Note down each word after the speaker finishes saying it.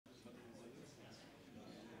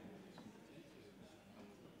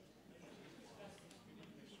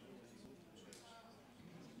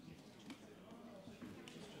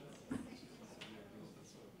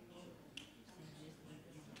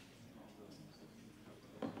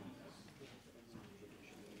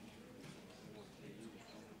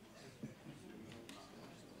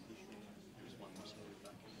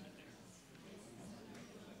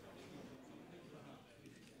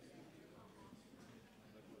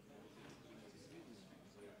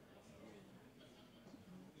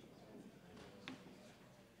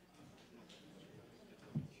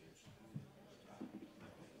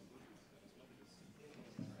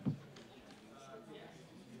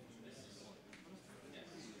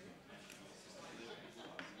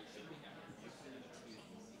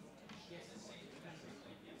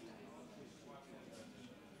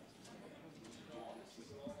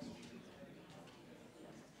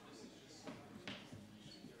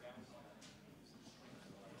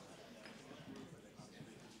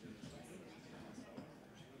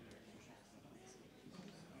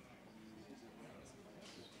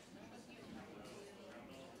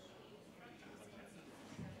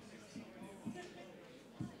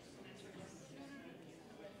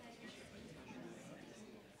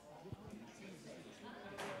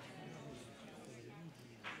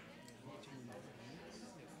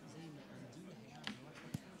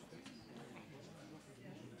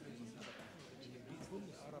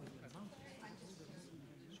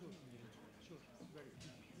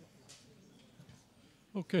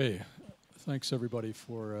Okay, thanks everybody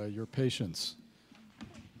for your patience.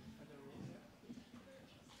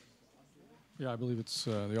 Yeah, I believe it's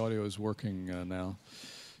the audio is working now.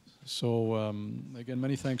 So again,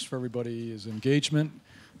 many thanks for everybody's engagement.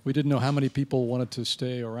 We didn't know how many people wanted to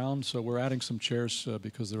stay around, so we're adding some chairs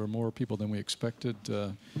because there were more people than we expected.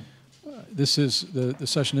 This is the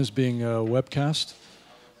session is being webcast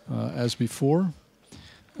as before,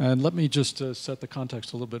 and let me just set the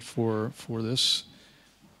context a little bit for this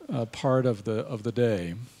part of the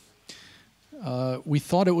day. We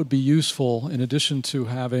thought it would be useful, in addition to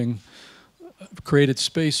having created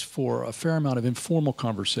space for a fair amount of informal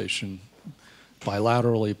conversation,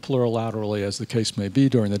 bilaterally, plurilaterally, as the case may be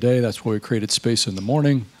during the day. That's why we created space in the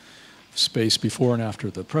morning, space before and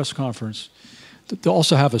after the press conference. To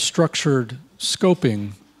also have a structured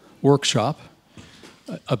scoping workshop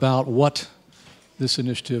about what this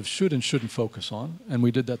initiative should and shouldn't focus on. And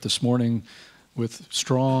we did that this morning with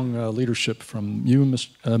strong leadership from you,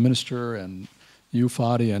 Minister, and you,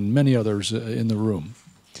 Fadi, and many others in the room.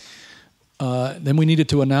 Then we needed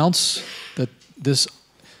to announce that this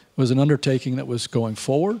was an undertaking that was going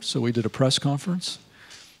forward, so we did a press conference.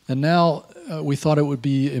 And now we thought it would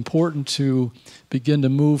be important to begin to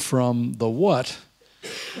move from the what,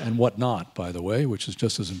 and what not, by the way, which is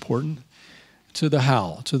just as important, to the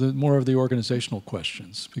how, to the more of the organizational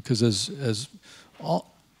questions. Because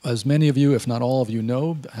as many of you, if not all of you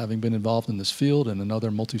know, having been involved in this field and in other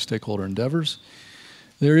multi-stakeholder endeavors,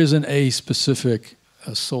 there isn't a specific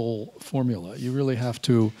sole formula. You really have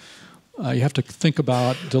to think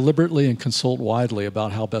about deliberately and consult widely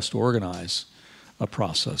about how best to organize a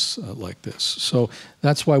process like this. So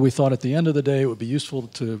that's why we thought at the end of the day it would be useful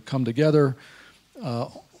to come together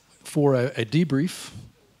for a debrief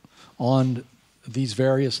on these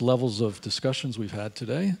various levels of discussions we've had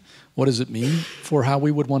today. What does it mean for how we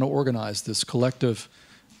would want to organize this collective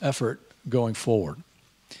effort going forward?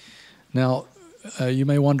 Now, you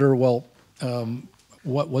may wonder, well,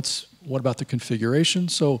 what about the configuration?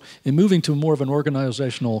 So in moving to more of an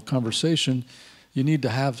organizational conversation, you need to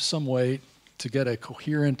have some way to get a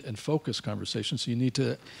coherent and focused conversation. So you need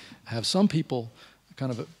to have some people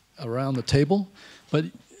kind of around the table, but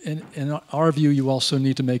in our view, you also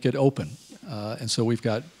need to make it open. And so we've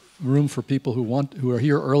got room for people who are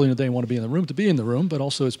here early in the day and want to be in the room, but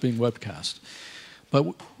also it's being webcast.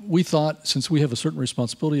 But we thought, since we have a certain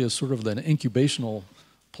responsibility as sort of an incubational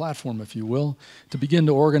platform, if you will, to begin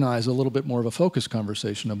to organize a little bit more of a focused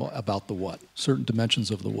conversation about the what, certain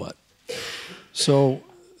dimensions of the what. So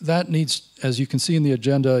that needs, as you can see in the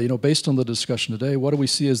agenda, based on the discussion today, what do we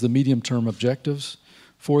see as the medium-term objectives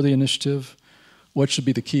for the initiative? What should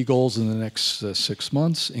be the key goals in the next 6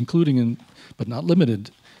 months, including, but not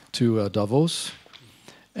limited to Davos,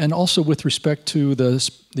 and also with respect to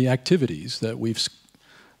the activities that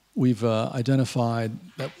we've identified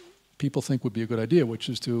that people think would be a good idea, which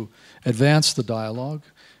is to advance the dialogue,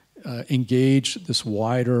 engage this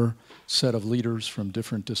wider set of leaders from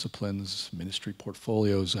different disciplines, ministry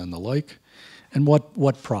portfolios, and the like, and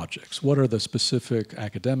what projects, what are the specific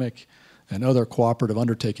academic and other cooperative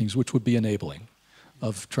undertakings which would be enabling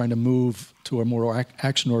of trying to move to a more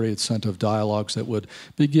action-oriented set of dialogues that would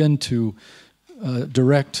begin to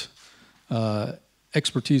direct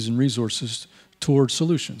expertise and resources towards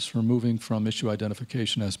solutions, for moving from issue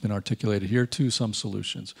identification, as has been articulated here, to some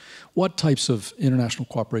solutions. What types of international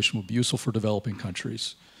cooperation would be useful for developing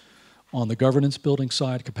countries? On the governance building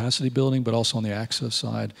side, capacity building, but also on the access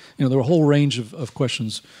side. There were a whole range of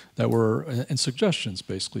questions that were, and suggestions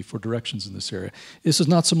basically, for directions in this area. This is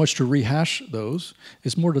not so much to rehash those,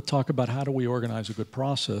 it's more to talk about how do we organize a good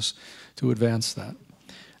process to advance that.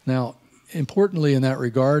 Now, importantly in that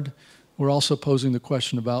regard, we're also posing the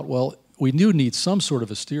question about, well, we do need some sort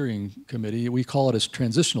of a steering committee. We call it a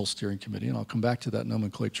transitional steering committee, and I'll come back to that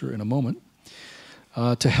nomenclature in a moment,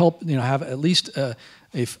 to help have at least a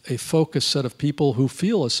focused set of people who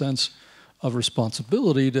feel a sense of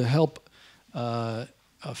responsibility to help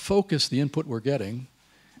focus the input we're getting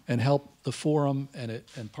and help the forum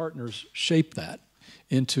and partners shape that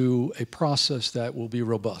into a process that will be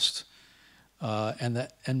robust.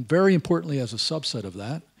 And very importantly, as a subset of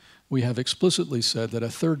that, we have explicitly said that a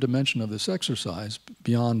third dimension of this exercise,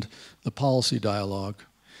 beyond the policy dialogue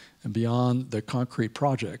and beyond the concrete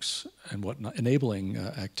projects and whatnot, enabling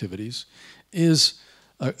activities, is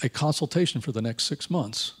a consultation for the next 6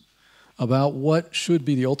 months about what should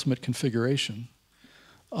be the ultimate configuration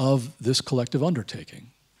of this collective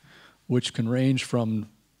undertaking, which can range from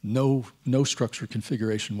no structured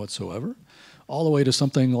configuration whatsoever, all the way to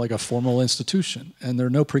something like a formal institution. And there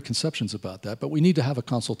are no preconceptions about that, but we need to have a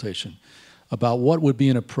consultation about what would be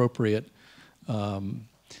an appropriate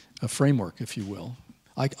framework, if you will.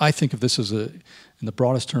 I think of this as in the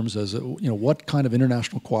broadest terms as what kind of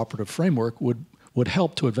international cooperative framework would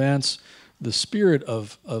help to advance the spirit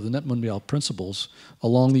of the NETmundial principles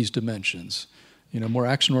along these dimensions. More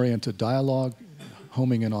action-oriented dialogue,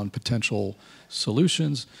 homing in on potential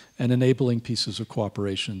solutions, and enabling pieces of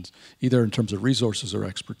cooperation, either in terms of resources or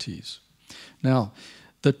expertise. Now,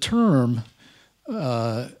 the term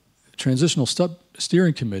Transitional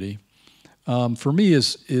Steering Committee, for me,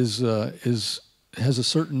 has a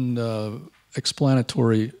certain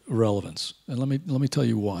explanatory relevance, and let me tell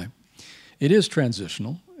you why. It is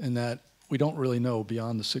transitional in that we don't really know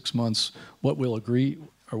beyond the 6 months what we'll agree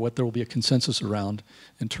or what there will be a consensus around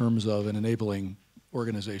in terms of an enabling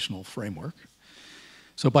organizational framework.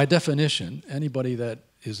 So by definition, anybody that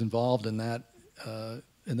is involved in that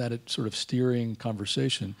sort of steering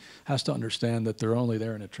conversation has to understand that they're only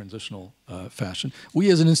there in a transitional fashion. We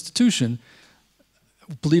as an institution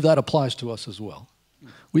believe that applies to us as well.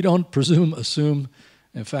 We don't assume,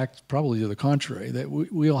 in fact, probably to the contrary, that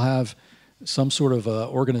we'll have some sort of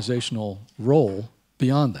organizational role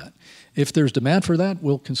beyond that. If there's demand for that,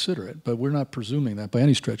 we'll consider it, but we're not presuming that by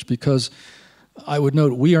any stretch, because I would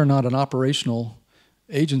note we are not an operational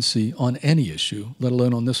agency on any issue, let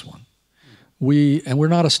alone on this one. And we're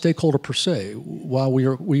not a stakeholder per se. While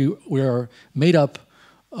we are made up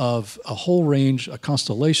of a whole range, a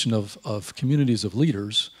constellation of communities of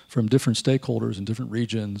leaders from different stakeholders in different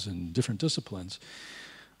regions and different disciplines,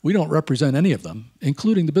 we don't represent any of them,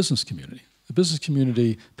 including the business community. The business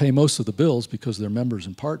community pay most of the bills because they're members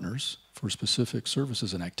and partners for specific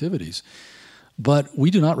services and activities. But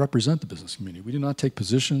we do not represent the business community. We do not take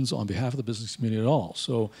positions on behalf of the business community at all.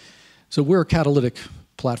 So we're a catalytic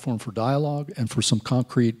platform for dialogue and for some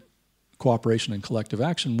concrete cooperation and collective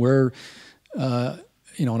action where,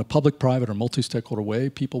 in a public, private, or multi-stakeholder way,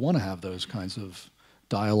 people want to have those kinds of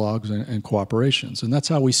dialogues and cooperations. And that's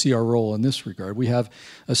how we see our role in this regard. We have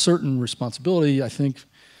a certain responsibility, I think,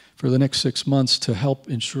 for the next 6 months to help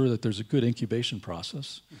ensure that there's a good incubation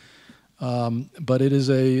process. But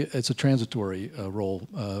it's a transitory role,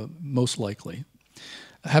 most likely.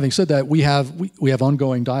 Having said that, we have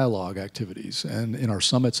ongoing dialogue activities and in our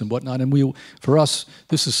summits and whatnot. And for us,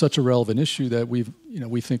 this is such a relevant issue that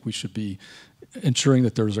we think we should be ensuring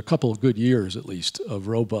that there's a couple of good years, at least, of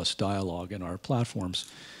robust dialogue in our platforms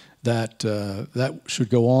that should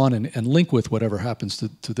go on and link with whatever happens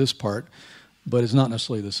to this part, but it's not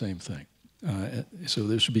necessarily the same thing. So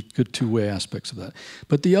there should be good two-way aspects of that.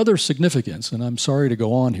 But the other significance, and I'm sorry to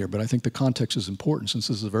go on here, but I think the context is important since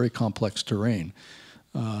this is a very complex terrain.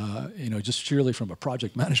 Just sheerly from a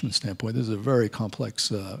project management standpoint, this is a very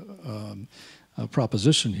complex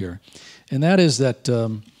proposition here. And that is that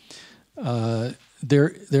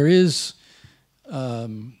there is,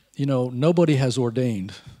 nobody has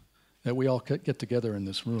ordained that we all get together in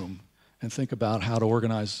this room and think about how to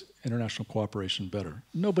organize international cooperation better.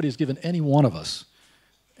 Nobody's given any one of us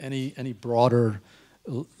any broader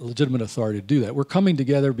legitimate authority to do that. We're coming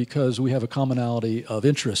together because we have a commonality of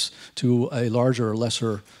interests to a larger or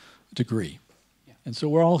lesser degree. Yeah. And so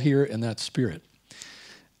we're all here in that spirit.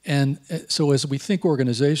 And so as we think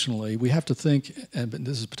organizationally, we have to think, and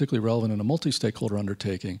this is particularly relevant in a multi-stakeholder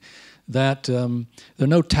undertaking, that there are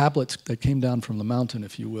no tablets that came down from the mountain,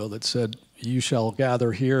 if you will, that said, you shall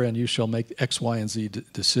gather here and you shall make X, Y, and Z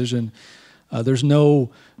decision. There's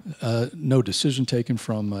no decision taken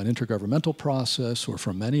from an intergovernmental process or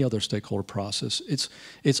from any other stakeholder process.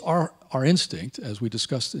 It's our instinct, as we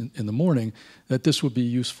discussed in the morning, that this would be a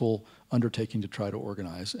useful undertaking to try to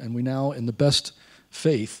organize. And we now, in the best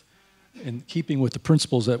faith, in keeping with the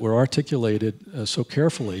principles that were articulated so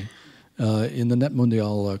carefully in the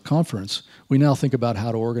NETmundial conference, we now think about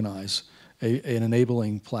how to organize an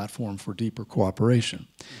enabling platform for deeper cooperation.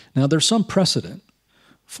 Now, there's some precedent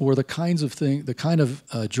for the kind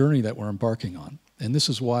of journey that we're embarking on. And this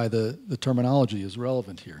is why the terminology is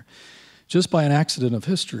relevant here. Just by an accident of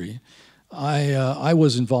history, I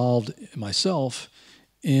was involved myself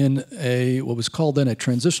in what was called then a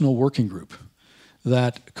transitional working group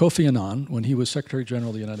that Kofi Annan, when he was Secretary General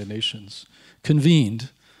of the United Nations, convened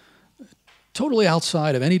totally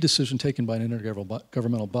outside of any decision taken by an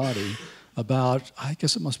intergovernmental body about, I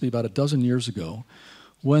guess it must be about a dozen years ago,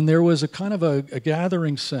 when there was a kind of a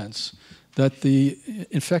gathering sense that the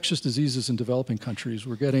infectious diseases in developing countries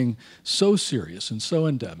were getting so serious and so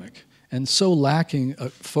endemic and so lacking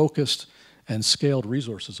focused and scaled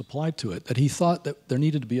resources applied to it that he thought that there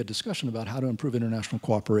needed to be a discussion about how to improve international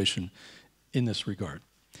cooperation in this regard.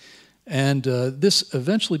 And this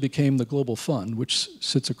eventually became the Global Fund, which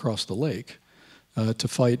sits across the lake to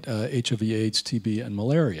fight HIV, AIDS, TB, and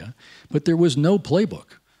malaria. But there was no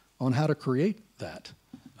playbook on how to create that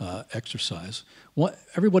exercise.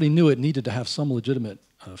 Everybody knew it needed to have some legitimate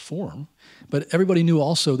form, but everybody knew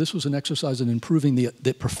also this was an exercise in improving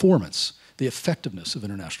the performance, the effectiveness of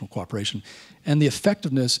international cooperation. And the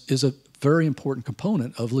effectiveness is a very important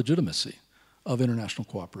component of legitimacy of international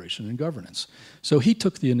cooperation and governance. So he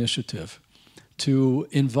took the initiative to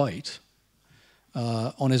invite,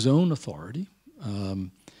 on his own authority,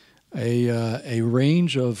 a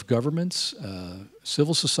range of governments,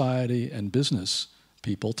 civil society, and business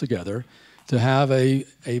people together to have a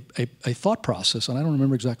thought process. And I don't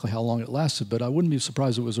remember exactly how long it lasted, but I wouldn't be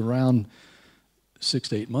surprised it was around 6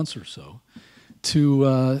 to 8 months or so,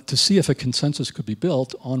 to see if a consensus could be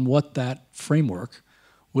built on what that framework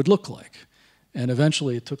would look like. And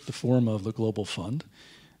eventually it took the form of the Global Fund.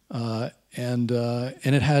 And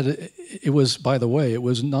it was, by the way, it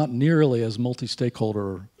was not nearly as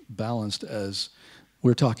multi-stakeholder balanced as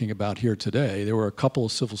we're talking about here today. There were a couple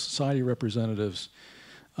of civil society representatives.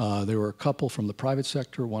 There were a couple from the private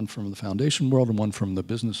sector, one from the foundation world and one from the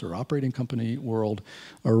business or operating company world,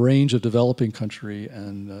 a range of developing country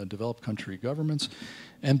and developed country governments.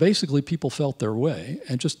 And basically people felt their way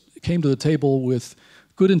and just came to the table with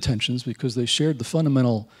good intentions because they shared the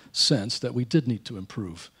fundamental sense that we did need to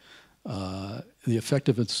improve the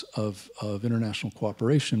effectiveness of international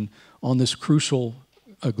cooperation on this crucial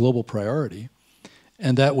global priority,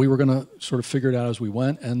 and that we were going to sort of figure it out as we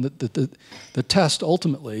went. And the test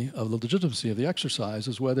ultimately of the legitimacy of the exercise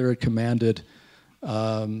is whether it commanded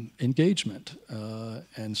engagement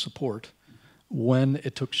and support when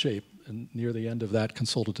it took shape near the end of that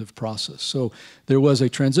consultative process. So there was a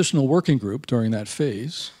transitional working group during that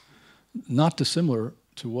phase, not dissimilar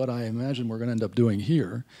to what I imagine we're going to end up doing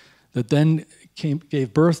here, that then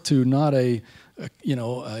gave birth to not a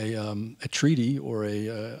treaty or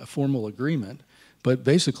a formal agreement, but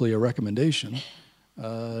basically a recommendation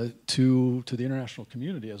to the international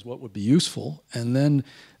community as what would be useful. And then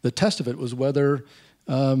the test of it was whether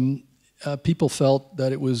people felt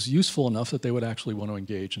that it was useful enough that they would actually want to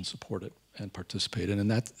engage and support it and participate in.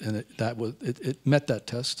 And it met that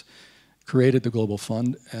test, created the Global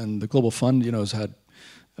Fund, and the Global Fund, has had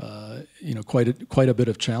quite a bit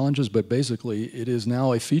of challenges, but basically it is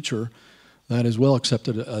now a feature that is well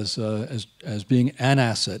accepted as being an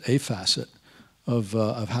asset, a facet of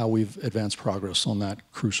how we've advanced progress on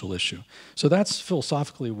that crucial issue. So that's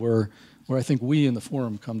philosophically where I think we in the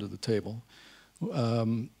forum come to the table.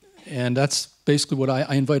 And that's basically what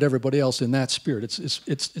I invite everybody else in that spirit.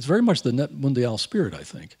 It's very much the NETmundial spirit, I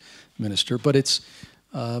think, Minister, but it's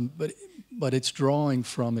drawing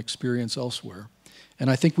from experience elsewhere. And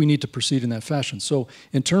I think we need to proceed in that fashion. So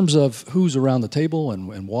in terms of who's around the table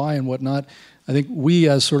and why and whatnot, I think we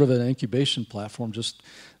as sort of an incubation platform just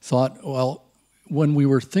thought, well, when we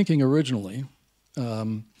were thinking originally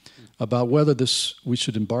about whether we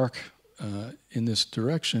should embark in this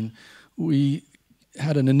direction, we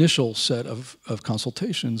had an initial set of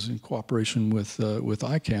consultations in cooperation with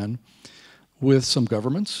ICANN, with some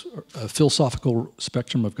governments, a philosophical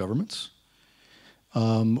spectrum of governments,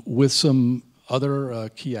 with some other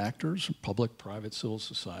key actors, public, private, civil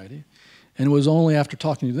society. And it was only after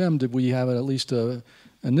talking to them did we have at least an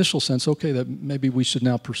initial sense, okay, that maybe we should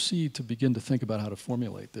now proceed to begin to think about how to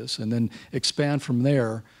formulate this and then expand from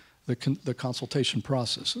there the consultation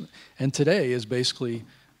process. And today is basically,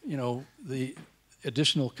 the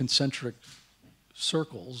additional concentric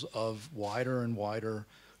circles of wider and wider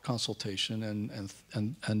consultation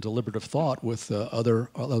and deliberative thought with other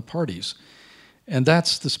parties. And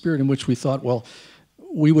that's the spirit in which we thought, well,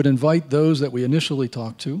 we would invite those that we initially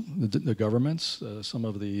talked to, the governments, some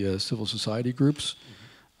of the civil society groups,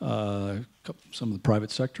 some of the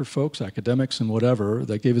private sector folks, academics and whatever,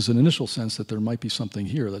 that gave us an initial sense that there might be something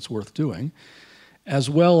here that's worth doing, as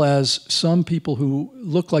well as some people who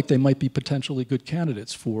look like they might be potentially good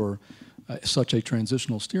candidates for such a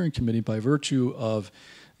transitional steering committee by virtue of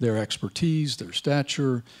their expertise, their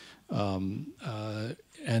stature,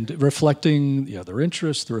 and reflecting their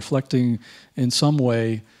interests, reflecting in some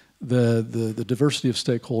way the diversity of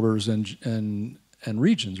stakeholders and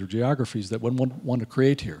regions or geographies that one want to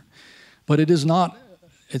create here. But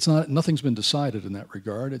nothing's been decided in that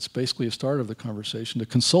regard. It's basically a start of the conversation to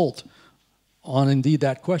consult on indeed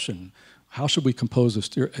that question. How should we compose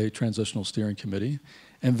a transitional steering committee?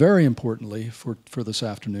 And very importantly for this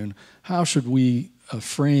afternoon, how should we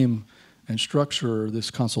frame and structure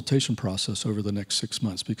this consultation process over the next 6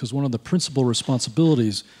 months? Because one of the principal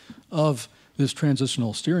responsibilities of this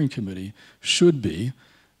transitional steering committee should be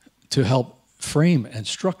to help frame and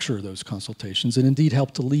structure those consultations and indeed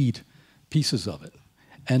help to lead pieces of it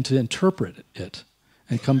and to interpret it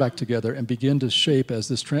and come back together and begin to shape as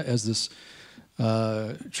this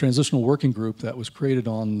transitional working group that was created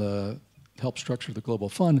on the help structure the Global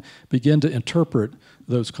Fund, begin to interpret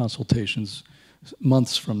those consultations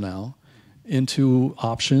months from now into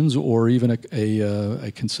options or even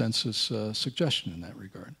a consensus suggestion in that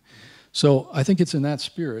regard. So I think it's in that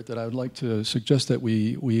spirit that I would like to suggest that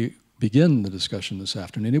we begin the discussion this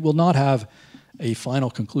afternoon. It will not have a final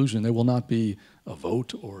conclusion. There will not be a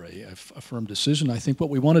vote or a firm decision. I think what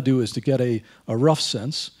we want to do is to get a rough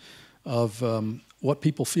sense of what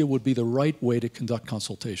people feel would be the right way to conduct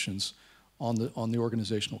consultations on the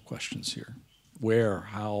organizational questions here. Where,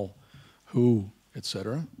 how, who, et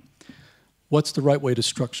cetera. What's the right way to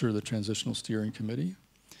structure the Transitional Steering Committee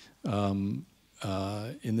in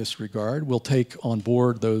this regard? We'll take on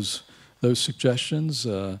board those suggestions.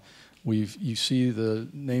 You see the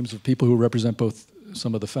names of people who represent both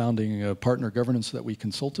some of the founding partner governance that we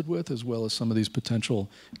consulted with, as well as some of these potential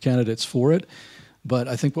candidates for it. But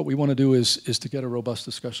I think what we want to do is to get a robust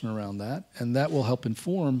discussion around that, and that will help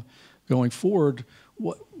inform going forward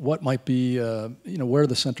what might be, where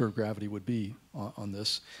the center of gravity would be on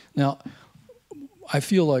this. Now, I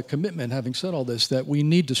feel a commitment, having said all this, that we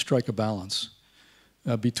need to strike a balance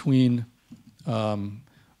between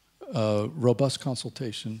robust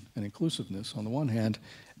consultation and inclusiveness on the one hand,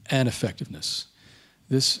 and effectiveness.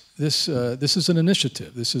 This is an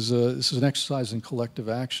initiative. This is an exercise in collective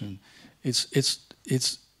action.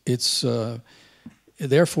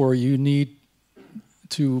 Therefore, you need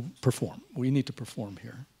to perform. We need to perform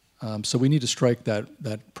here. So we need to strike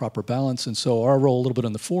that proper balance. And so our role a little bit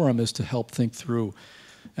in the forum is to help think through.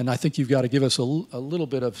 And I think you've got to give us a little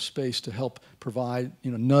bit of space to help provide,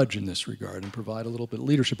 nudge in this regard and provide a little bit of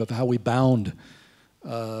leadership of how we bound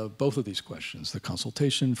both of these questions, the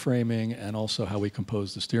consultation framing and also how we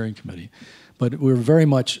compose the steering committee. But we're very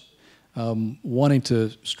much wanting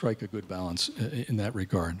to strike a good balance in that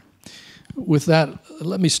regard. With that,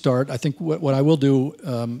 let me start. I think what I will do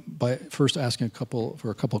by first asking for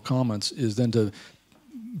a couple of comments is then to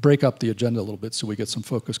break up the agenda a little bit so we get some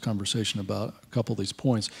focused conversation about a couple of these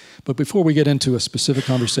points. But before we get into a specific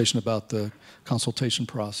conversation about the consultation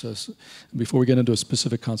process, and before we get into a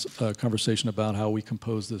specific conversation about how we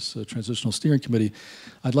compose this transitional steering committee,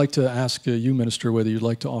 I'd like to ask you, Minister, whether you'd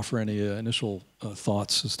like to offer any initial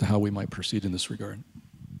thoughts as to how we might proceed in this regard.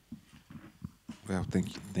 Well,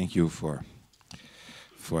 thank you for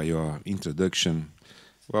your introduction.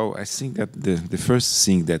 Well, I think that the first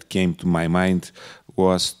thing that came to my mind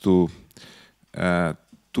was to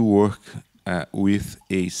work with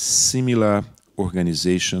a similar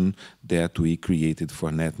organization that we created for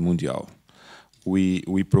NETmundial.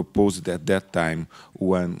 We proposed at that time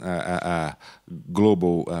one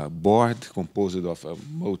global board composed of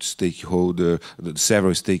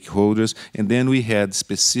several stakeholders, and then we had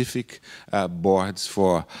specific boards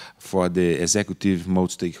for the executive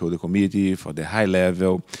multi-stakeholder committee, for the high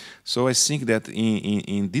level. So I think that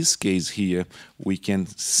in this case here, we can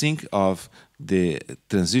think of the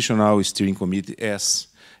transitional steering committee as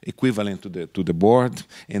equivalent to the board,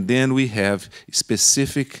 and then we have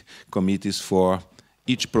specific committees for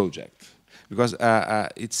each project. Because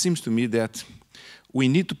it seems to me that we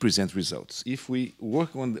need to present results. If we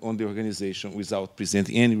work on the organization without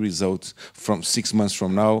presenting any results from 6 months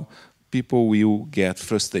from now, people will get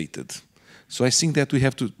frustrated. So I think that we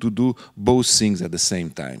have to do both things at the same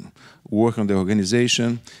time. Work on the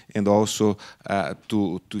organization and also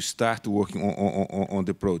to start working on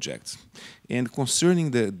the projects. And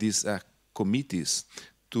concerning these committees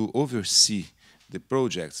to oversee the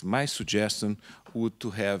projects, my suggestion would to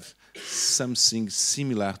have something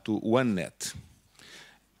similar to OneNet.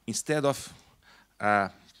 Instead of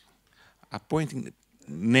appointing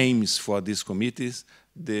names for these committees,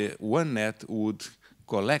 the OneNet would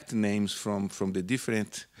collect names from the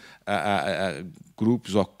different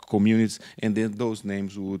groups or communities, and then those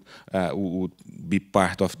names would be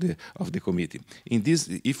part of the committee.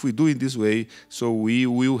 If we do it this way, so we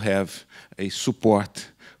will have a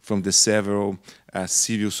support from the several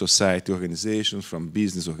civil society organizations, from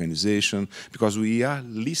business organizations, because we are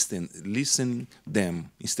listening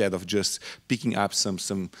them instead of just picking up some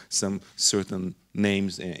certain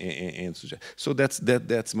names and suggest. So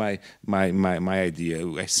that's my idea.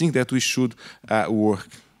 I think that we should work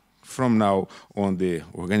from now on the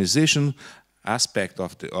organization aspect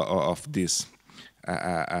of this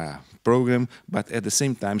program, but at the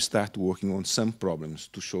same time start working on some problems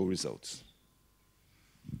to show results.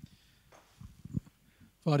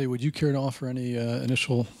 Fadi, would you care to offer any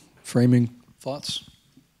initial framing thoughts?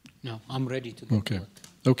 No, I'm ready to go to work.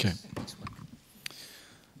 Okay.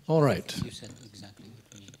 All right. You said exactly what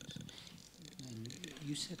we need. And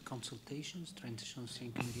You said consultations, transitional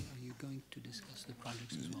steering committee. Are you going to discuss the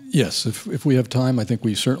projects as well? Yes, if we have time, I think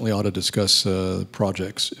we certainly ought to discuss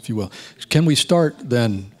projects, if you will. Can we start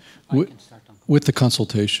then with the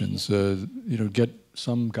consultations? Get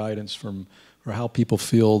some guidance for how people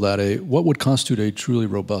feel that what would constitute a truly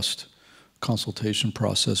robust consultation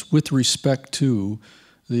process with respect to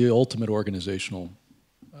the ultimate organizational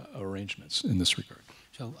arrangements in this regard.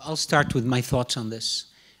 So I'll start with my thoughts on this.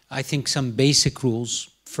 I think some basic rules.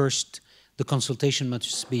 First, the consultation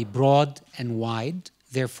must be broad and wide.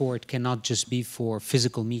 Therefore, it cannot just be for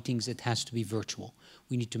physical meetings. It has to be virtual.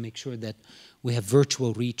 We need to make sure that we have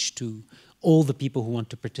virtual reach to all the people who want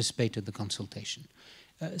to participate in the consultation.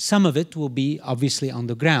 Some of it will be obviously on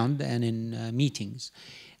the ground and in meetings.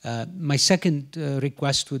 My second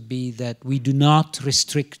request would be that we do not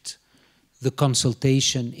restrict the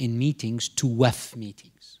consultation in meetings to WEF meetings.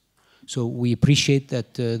 So we appreciate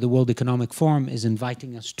that the World Economic Forum is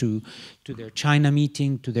inviting us to their China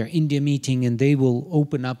meeting, to their India meeting, and they will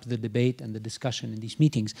open up the debate and the discussion in these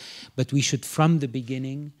meetings. But we should, from the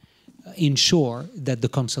beginning, ensure that the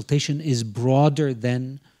consultation is broader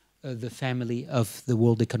than the family of the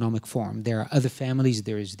World Economic Forum. There are other families.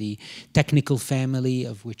 There is the technical family,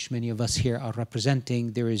 of which many of us here are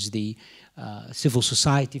representing. There is the civil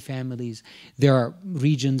society families. There are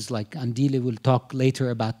regions like Andile will talk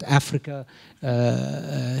later about Africa.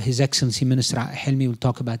 His Excellency Minister Helmi will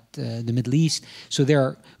talk about the Middle East. So there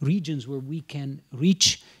are regions where we can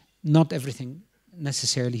reach not everything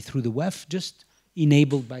necessarily through the WEF, just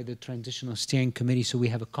enabled by the Transitional Steering Committee, so we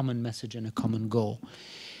have a common message and a common goal.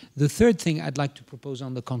 The third thing I'd like to propose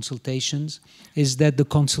on the consultations is that the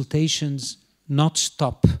consultations not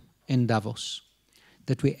stop in Davos,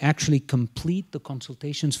 that we actually complete the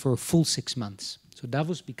consultations for a full 6 months. So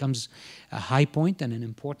Davos becomes a high point and an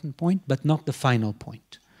important point, but not the final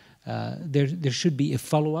point. There should be a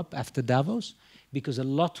follow-up after Davos, because a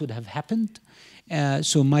lot would have happened.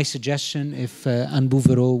 So my suggestion, if Anne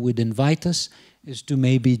Bouvereau would invite us, is to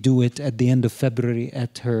maybe do it at the end of February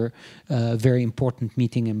at her very important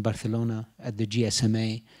meeting in Barcelona at the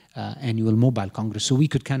GSMA Annual Mobile Congress. So we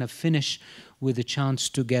could kind of finish with a chance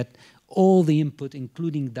to get all the input,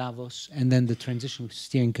 including Davos, and then the Transitional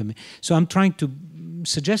Steering Committee. So I'm trying to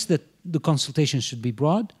suggest that the consultation should be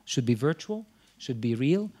broad, should be virtual, should be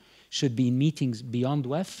real, should be in meetings beyond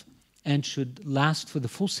WEF, and should last for the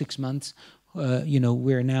full 6 months.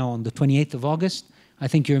 We're now on the 28th of August. I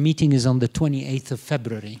think your meeting is on the 28th of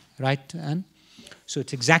February, right, Anne? So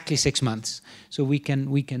it's exactly 6 months. So we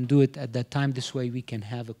can do it at that time. This way we can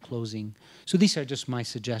have a closing. So these are just my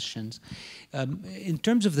suggestions. In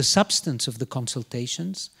terms of the substance of the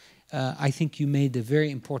consultations, I think you made a very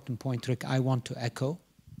important point, Rick, I want to echo.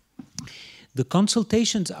 The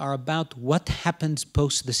consultations are about what happens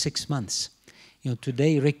post the 6 months.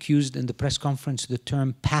 Today Rick used in the press conference the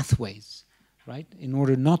term pathways. Right? In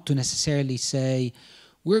order not to necessarily say,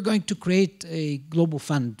 we're going to create a global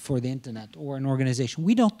fund for the internet or an organization.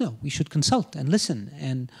 We don't know. We should consult and listen.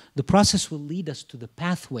 And the process will lead us to the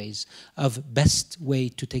pathways of best way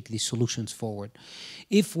to take these solutions forward.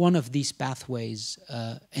 If one of these pathways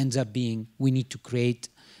ends up being, we need to create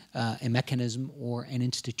a mechanism or an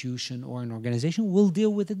institution or an organization, we'll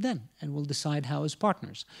deal with it then and we'll decide how as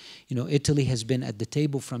partners. Italy has been at the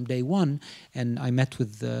table from day one, and I met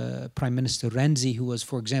with Prime Minister Renzi, who was,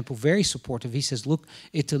 for example, very supportive. He says, look,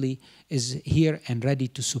 Italy is here and ready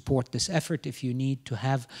to support this effort. If you need to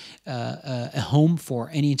have a home for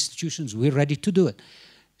any institutions, we're ready to do it.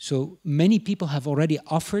 So many people have already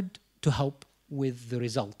offered to help with the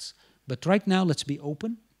results. But right now, let's be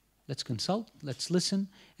open. Let's consult, let's listen,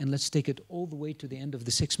 and let's take it all the way to the end of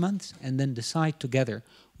the 6 months and then decide together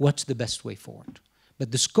what's the best way forward.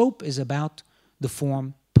 But the scope is about the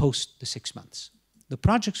form post the 6 months. The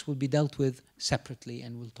projects will be dealt with separately,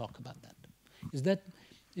 and we'll talk about that.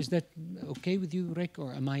 Is that okay with you, Rick,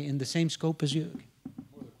 or am I in the same scope as you? Okay.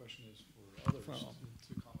 More the question is for others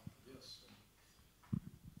to comment. Yes.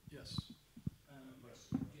 Yes.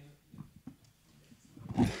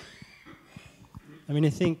 I mean, I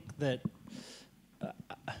think that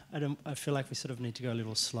I feel like we sort of need to go a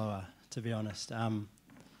little slower, to be honest. Can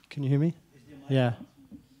you hear me? Yeah.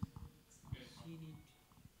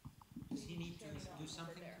 Does he need to do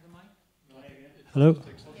something to the mic? Hello?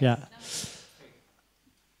 Yeah.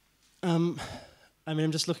 I mean,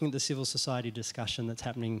 I'm just looking at the civil society discussion that's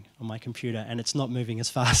happening on my computer, and it's not moving as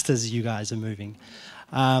fast as you guys are moving.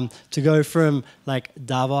 To go from,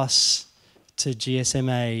 Davos to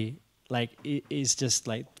GSMA, is just,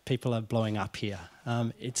 people are blowing up here.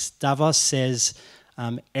 Davos says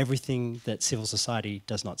everything that civil society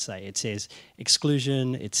does not say. It says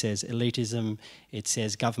exclusion, it says elitism, it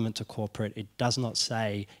says government to corporate. It does not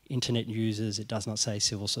say internet users, it does not say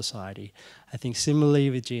civil society. I think similarly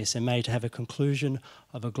with GSMA, to have a conclusion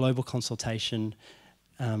of a global consultation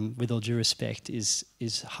with all due respect, is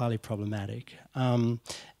highly problematic. And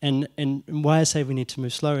why I say we need to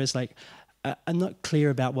move slower is like, I'm not clear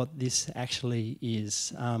about what this actually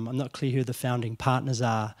is. I'm not clear who the founding partners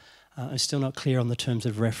are. I'm still not clear on the terms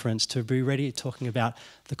of reference. To be ready talking about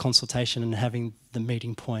the consultation and having the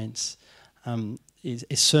meeting points is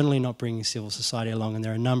certainly not bringing civil society along, and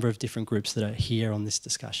there are a number of different groups that are here on this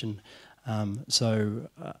discussion. So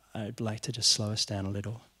I'd like to just slow us down a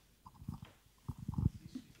little.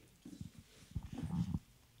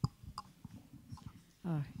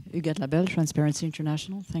 Huguette Labelle, Transparency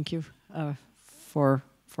International. Thank you for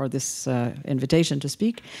this invitation to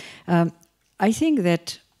speak. I think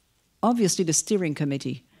that obviously the steering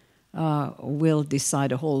committee will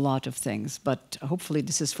decide a whole lot of things, but hopefully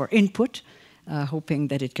this is for input, hoping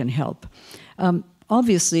that it can help.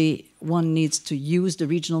 Obviously, one needs to use the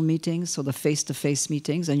regional meetings, so the face-to-face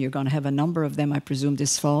meetings, and you're going to have a number of them, I presume,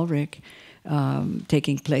 this fall, Rick,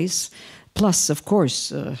 taking place. Plus, of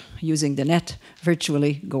course, using the net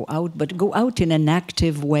virtually, go out, but go out in an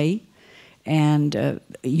active way and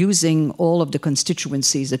using all of the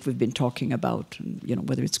constituencies that we've been talking about, you know,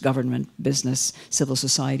 whether it's government, business, civil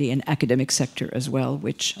society, and academic sector as well,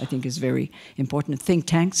 which I think is very important. Think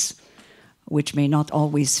tanks, which may not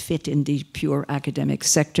always fit in the pure academic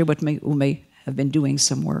sector, but who may have been doing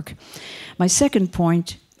some work. My second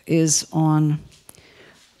point is on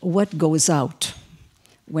what goes out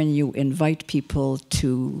when you invite people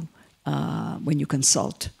to, when you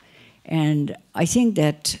consult. And I think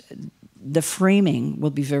that the framing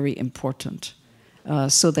will be very important,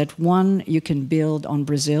 so that one, you can build on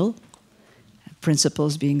Brazil,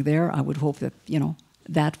 principles being there. I would hope that, you know,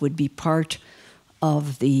 that would be part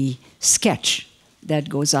of the sketch that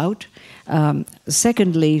goes out.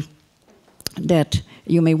 Secondly, that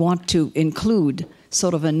you may want to include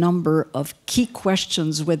sort of a number of key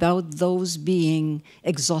questions without those being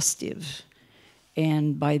exhaustive.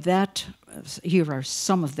 And by that, here are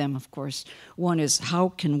some of them, of course. One is, how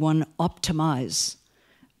can one optimize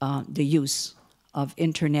the use of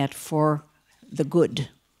internet for the good?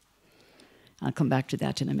 I'll come back to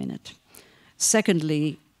that in a minute.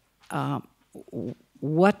 Secondly,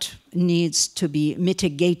 what needs to be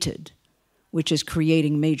mitigated, which is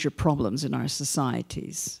creating major problems in our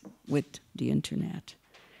societies with the internet?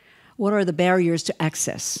 What are the barriers to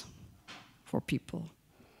access for people?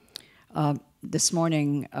 This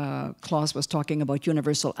morning, Klaus was talking about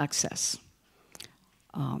universal access.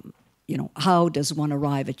 You know, how does one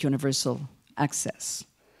arrive at universal access?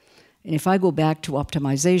 And if I go back to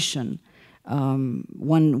optimization,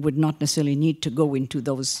 one would not necessarily need to go into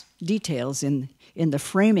those details in the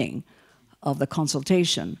framing of the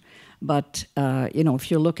consultation. But you know,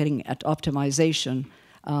 if you're looking at optimization,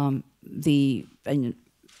 and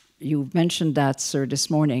you mentioned that, sir,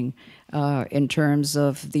 this morning, in terms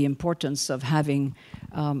of the importance of having,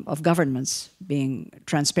 of governments being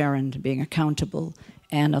transparent, being accountable,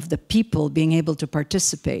 and of the people being able to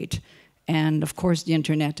participate. And of course, the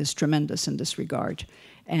internet is tremendous in this regard.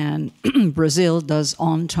 And Brazil does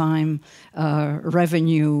on-time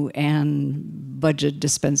revenue and budget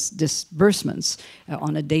disbursements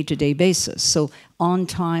on a day-to-day basis. So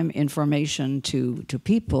on-time information to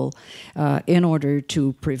people in order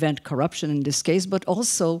to prevent corruption in this case, but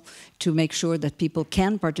also to make sure that people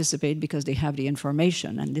can participate because they have the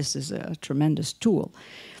information, and this is a tremendous tool.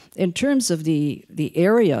 In terms of the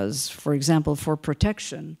areas, for example, for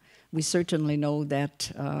protection, we certainly know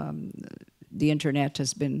that the internet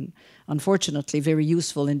has been, unfortunately, very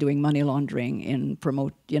useful in doing money laundering, in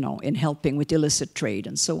in helping with illicit trade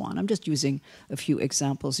and so on. I'm just using a few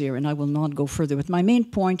examples here, and I will not go further. But my main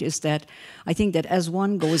point is that I think that as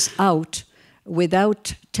one goes out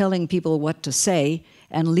without telling people what to say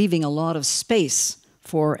and leaving a lot of space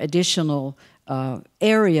for additional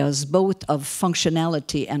areas, both of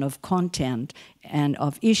functionality and of content and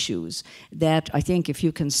of issues, that I think if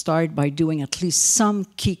you can start by doing at least some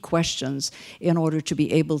key questions in order to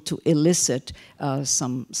be able to elicit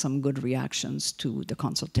some good reactions to the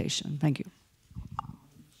consultation. Thank you.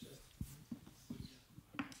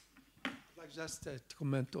 I'd like just to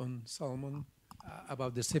comment on Salman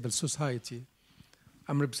about the civil society.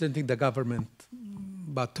 I'm representing the government,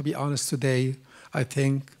 but to be honest today, I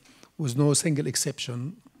think with no single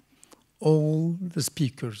exception, all the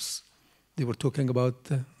speakers, they were talking about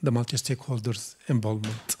the multi-stakeholders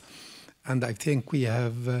involvement. And I think we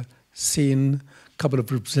have seen a couple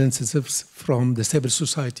of representatives from the civil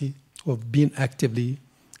society who have been actively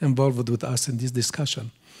involved with us in this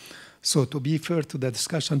discussion. So to be fair to the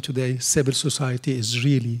discussion today, civil society is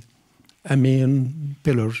really a main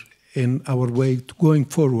pillar in our way to going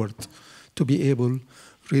forward to be able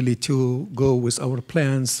really to go with our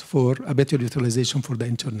plans for a better utilization for the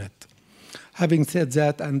internet. Having said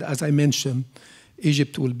that, and as I mentioned,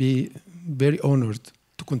 Egypt will be very honored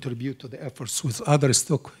to contribute to the efforts with other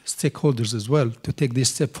stakeholders as well to take this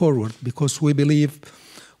step forward, because we believe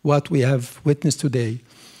what we have witnessed today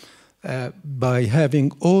by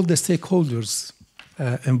having all the stakeholders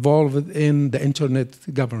involved in the internet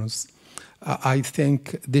governance, I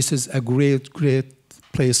think this is a great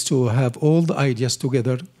place to have all the ideas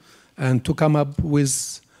together and to come up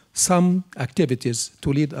with some activities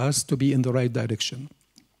to lead us to be in the right direction.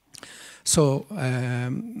 So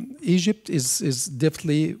Egypt is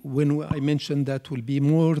definitely, when I mentioned that, will be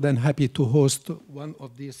more than happy to host one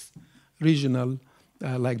of these regional,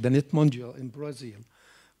 like the NETmundial in Brazil.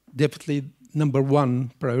 Definitely number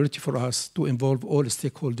one priority for us to involve all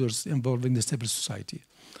stakeholders involving the civil society.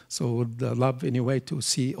 So would love anyway to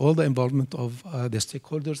see all the involvement of the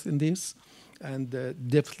stakeholders in this. And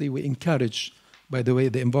definitely we encourage, by the way,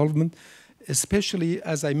 the involvement, especially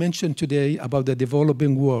as I mentioned today about the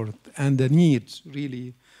developing world and the need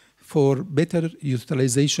really for better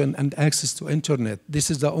utilization and access to internet.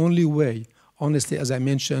 This is the only way, honestly, as I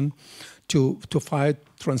mentioned, to fight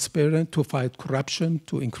corruption,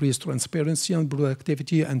 to increase transparency and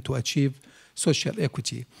productivity, and to achieve social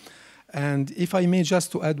equity. And if I may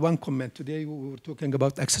just to add one comment, today we were talking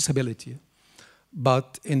about accessibility.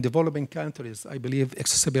 But in developing countries, I believe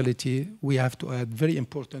accessibility, we have to add very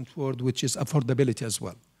important word, which is affordability as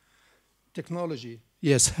well. Technology,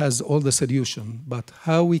 yes, has all the solution, but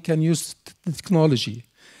how we can use technology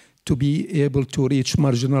to be able to reach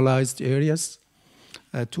marginalized areas,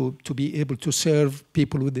 to be able to serve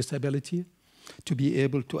people with disability, to be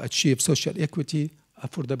able to achieve social equity.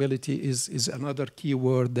 Affordability is another key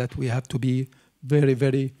word that we have to be very,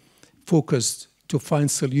 very focused to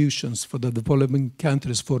find solutions for the developing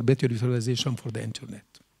countries for better utilization for the internet.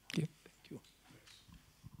 Okay, thank you.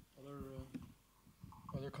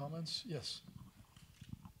 Other comments? Yes.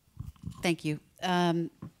 Thank you.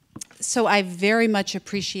 So I very much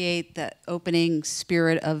appreciate the opening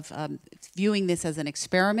spirit of viewing this as an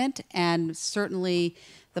experiment, and certainly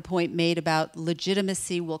the point made about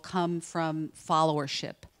legitimacy will come from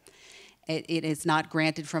followership. It is not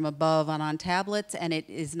granted from above on tablets, and it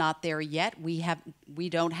is not there yet. We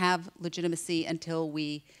don't have legitimacy until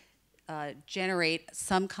we generate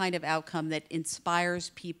some kind of outcome that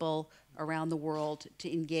inspires people around the world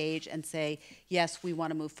to engage and say, yes, we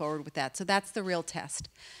want to move forward with that. So that's the real test.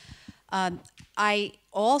 I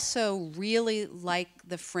also really like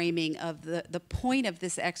the framing of the point of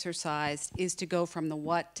this exercise is to go from the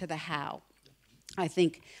what to the how. I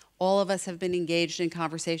think all of us have been engaged in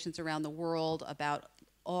conversations around the world about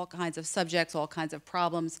all kinds of subjects, all kinds of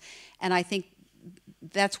problems, and I think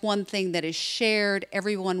that's one thing that is shared.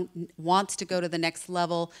 Everyone wants to go to the next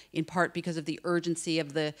level, in part because of the urgency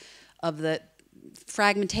of the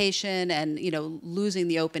fragmentation and losing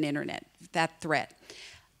the open internet, that threat.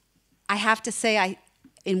 I have to say,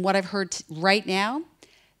 in what I've heard right now,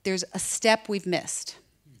 there's a step we've missed.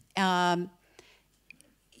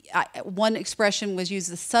 One expression was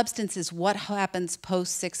used, the substance is what happens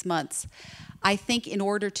post 6 months. I think in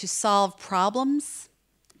order to solve problems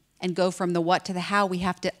and go from the what to the how, we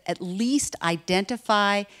have to at least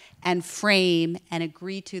identify and frame and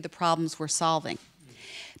agree to the problems we're solving.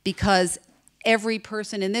 Because every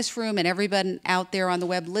person in this room and everybody out there on the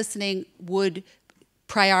web listening would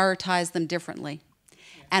prioritize them differently.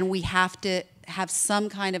 And we have to have some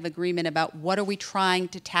kind of agreement about what are we trying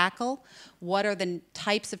to tackle, what are the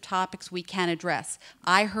types of topics we can address.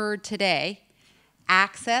 I heard today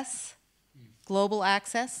access, global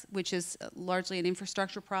access, which is largely an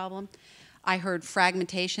infrastructure problem. I heard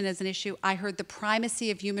fragmentation as an issue. I heard the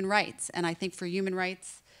primacy of human rights, and I think for human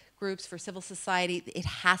rights groups, for civil society, it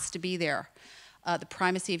has to be there. The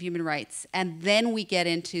primacy of human rights. And then we get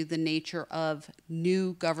into the nature of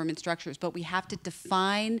new government structures. But we have to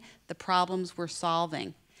define the problems we're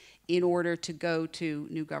solving in order to go to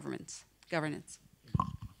new governance.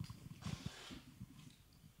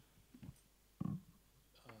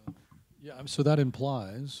 Yeah, so that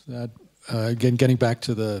implies that, again, getting back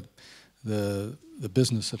to the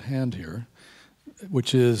business at hand here,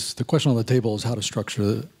 which is the question on the table is how to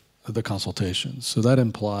structure the consultations. So that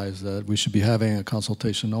implies that we should be having a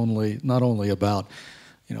consultation not only about,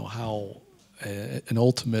 how an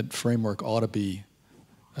ultimate framework ought to be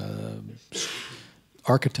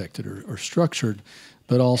architected or structured,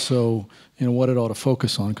 but also what it ought to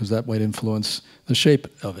focus on, because that might influence the shape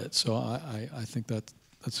of it. So I think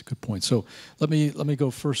that's a good point. So let me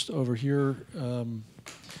go first over here.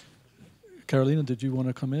 Carolina, did you want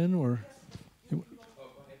to come in, or?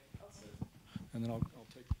 And then I'll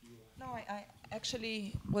take you. No, I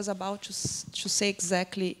actually was about to say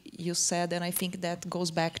exactly you said, and I think that goes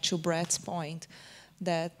back to Brett's point,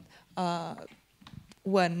 that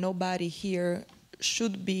nobody here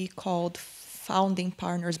should be called founding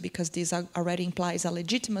partners, because this already implies a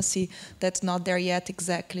legitimacy that's not there yet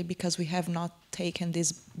exactly because we have not taken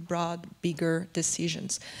these broad, bigger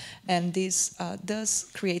decisions. And this does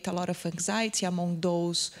create a lot of anxiety among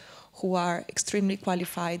those who are extremely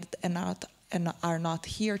qualified and are not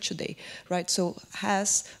here today, right? So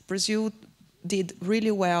Brazil did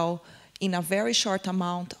really well in a very short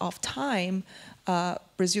amount of time.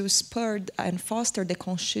 Brazil spurred and fostered the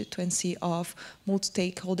constituency of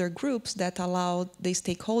multi-stakeholder groups that allowed the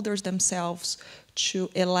stakeholders themselves to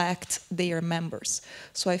elect their members.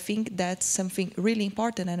 So I think that's something really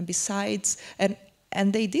important. And besides,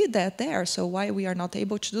 and they did that there, so why we are not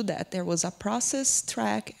able to do that? There was a process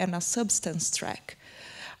track and a substance track.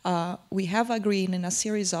 We have agreed in a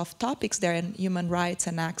series of topics there, and human rights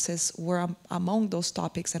and access were among those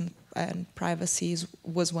topics, and privacy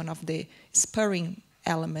was one of the spurring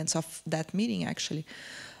elements of that meeting, actually.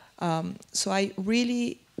 So I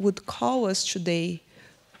really would call us today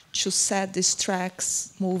to set these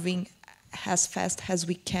tracks moving as fast as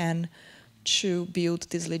we can to build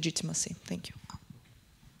this legitimacy. Thank you.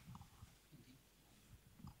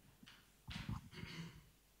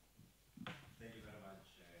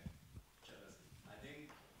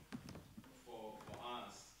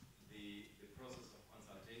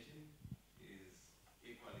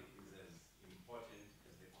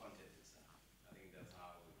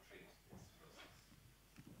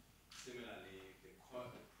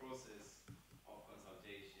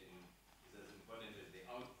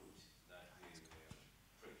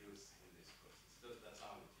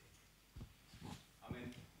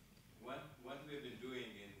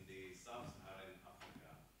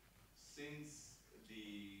 Since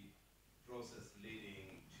the process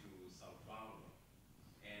leading to Sao Paulo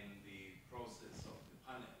and the process of the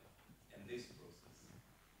panel and this process,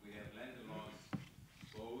 we have learned a lot,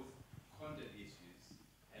 both content issues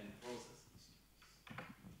and process issues,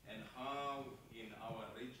 and how in our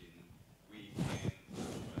region we can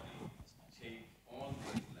actually take all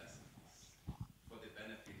these lessons for the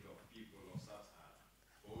benefit of people of Sub-Saharan,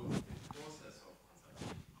 both the process of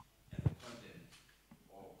consultation and the content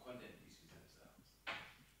or content issues themselves.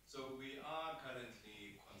 So we are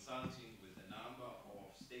currently consulting with a number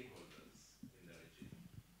of stakeholders in the region: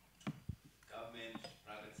 government,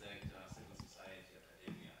 private sector, civil society,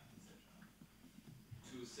 academia, etc.,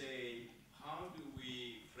 to say, how do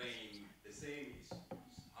we frame the same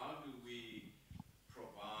issues? How do we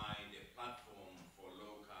provide a platform for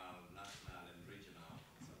local, national, and regional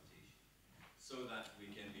consultation so that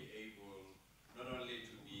we can be able not only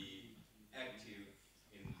to be active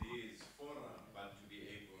in these fora, but to be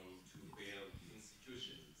able to build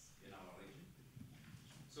institutions in our region?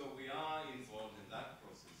 So we are involved in that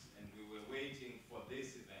process, and we were waiting for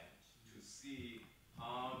this event to see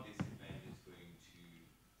how this event is going to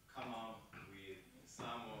come up with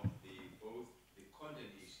some of both the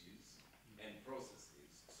content issues and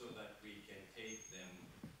processes, so that we can take them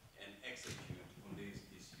and execute on these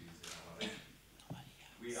issues in our region.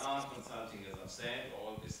 We are consulting, as I've said,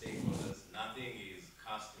 all the stakeholders. Nothing is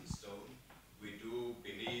cast in stone. We do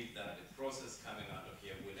believe that the process coming out of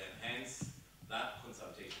here will enhance that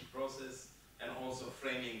consultation process, and also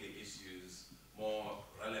framing the issues more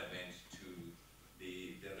relevant to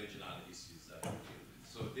the regional issues that we deal with.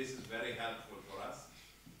 So this is very helpful for us,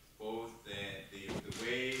 both the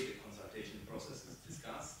way the consultation process is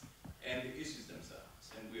discussed and the issues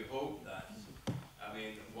themselves. And we hope that,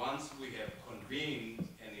 once we have convened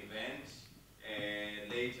an event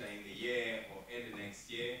later in the year or early next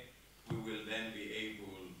year, we will then be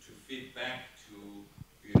able to feed back to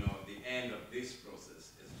the end of this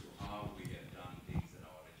process as to how we have done things in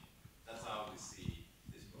our region. That's how we see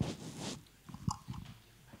this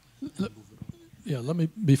process. Yeah, let me,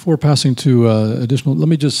 before passing to additional, let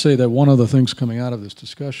me just say that one of the things coming out of this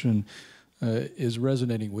discussion is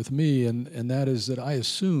resonating with me, and that is that I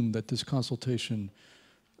assume that this consultation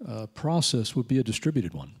process would be a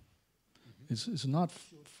distributed one. It's not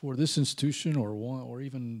for this institution or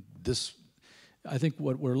even this. I think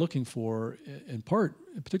what we're looking for, in part,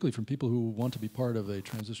 particularly from people who want to be part of a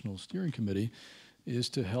transitional steering committee, is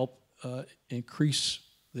to help increase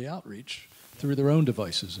the outreach through their own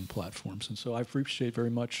devices and platforms. And so I appreciate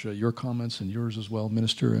very much your comments and yours as well,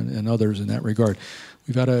 Minister, and others in that regard.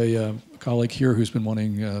 We've had a colleague here who's been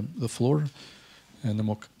wanting the floor, and then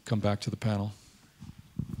we'll come back to the panel.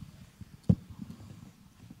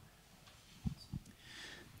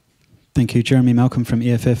 Thank you. Jeremy Malcolm from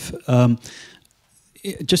EFF.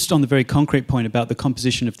 Just on the very concrete point about the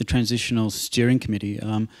composition of the Transitional Steering Committee,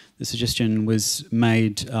 the suggestion was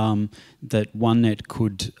made that OneNet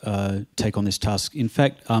could take on this task. In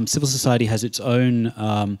fact, civil society has its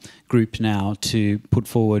own group now to put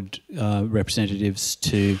forward representatives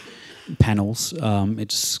to panels.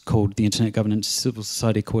 It's called the Internet Governance Civil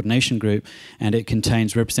Society Coordination Group, and it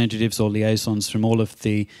contains representatives or liaisons from all of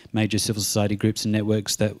the major civil society groups and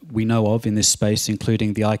networks that we know of in this space,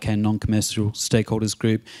 including the ICANN Non-Commercial Stakeholders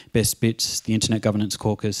Group, Best Bits, the Internet Governance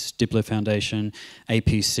Caucus, Diplo Foundation,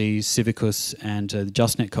 APC, Civicus, and the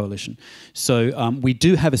JustNet Coalition. So we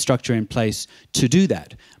do have a structure in place to do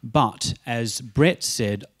that. But as Brett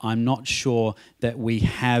said, I'm not sure that we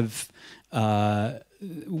have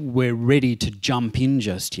we're ready to jump in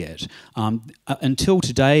just yet. Until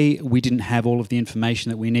today, we didn't have all of the information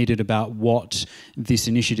that we needed about what this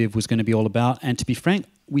initiative was going to be all about. And to be frank,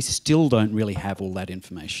 we still don't really have all that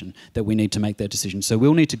information that we need to make that decision. So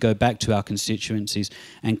we'll need to go back to our constituencies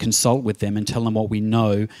and consult with them and tell them what we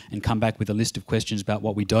know and come back with a list of questions about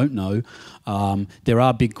what we don't know. There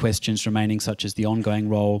are big questions remaining, such as the ongoing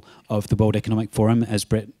role of the World Economic Forum, as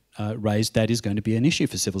Brett raised. That is going to be an issue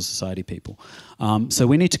for civil society people. So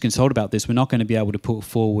we need to consult about this. We're not going to be able to put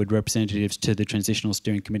forward representatives to the Transitional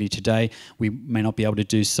Steering Committee today. We may not be able to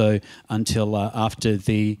do so until after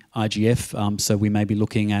the IGF, so we may be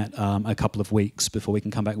looking at a couple of weeks before we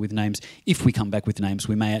can come back with names. If we come back with names,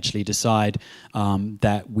 we may actually decide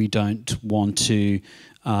that we don't want to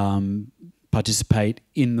participate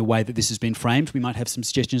in the way that this has been framed. We might have some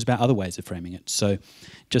suggestions about other ways of framing it. So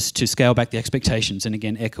just to scale back the expectations, and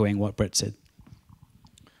again, echoing what Brett said.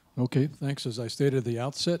 Okay, thanks. As I stated at the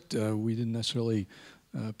outset, we didn't necessarily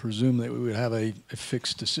presume that we would have a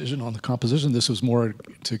fixed decision on the composition. This was more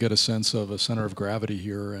to get a sense of a center of gravity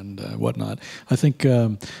here and whatnot. I think,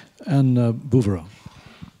 Anne Bouvera.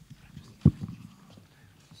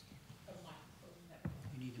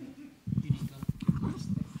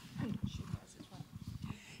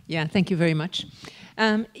 Yeah, thank you very much.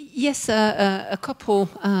 Yes, a couple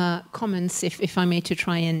comments, if I may, to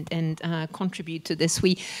try and contribute to this.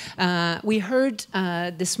 We heard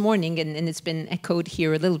this morning, and it's been echoed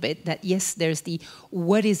here a little bit, that yes, there's the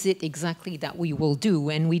what is it exactly that we will do,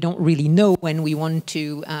 and we don't really know when we want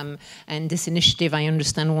to, and this initiative, I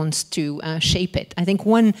understand, wants to shape it. I think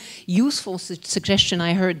one useful suggestion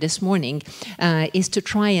I heard this morning is to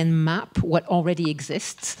try and map what already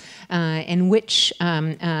exists and which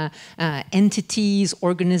entities,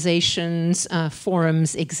 organizations,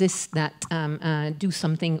 forums exist that do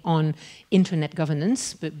something on internet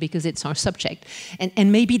governance, because it's our subject.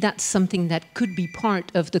 And maybe that's something that could be part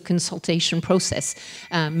of the consultation process.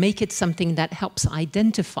 Make it something that helps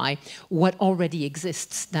identify what already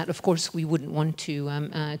exists that, of course, we wouldn't want to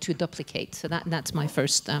duplicate. So that's my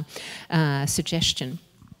first suggestion.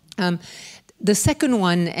 The second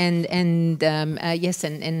one, yes,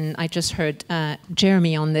 and I just heard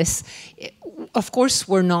Jeremy on this. Of course,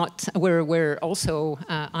 we're also,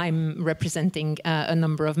 I'm representing a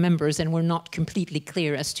number of members, and we're not completely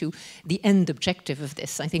clear as to the end objective of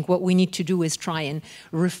this. I think what we need to do is try and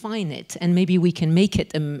refine it, and maybe we can make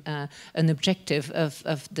it an objective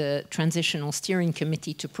of the Transitional Steering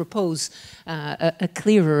Committee to propose a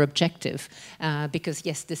clearer objective, because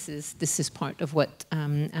yes, this is part of what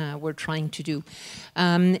we're trying to do.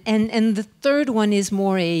 And the third one is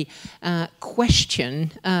more a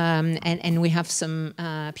question, and we have some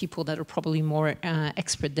people that are probably more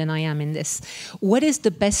expert than I am in this. What is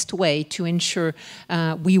the best way to ensure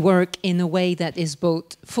we work in a way that is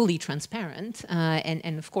both fully transparent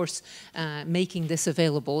and of course, making this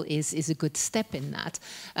available is a good step in that.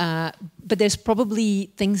 But there's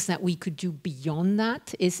probably things that we could do beyond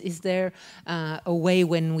that. Is there a way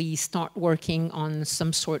when we start working on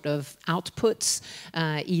some sort of outputs,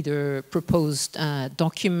 either proposed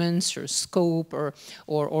documents or scope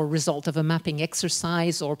or result of a mapping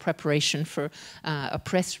exercise or preparation for a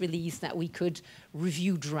press release, that we could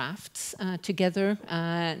review drafts together.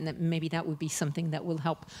 And maybe that would be something that will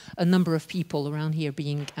help a number of people around here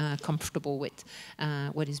being comfortable with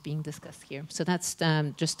what is being discussed here. So that's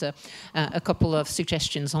just a couple of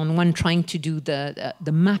suggestions on one, trying to do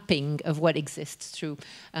the mapping of what exists through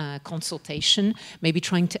consultation, maybe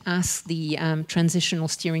trying to ask the Transitional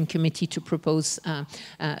Steering Committee to propose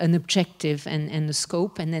an objective and the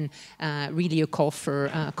scope, and then really a call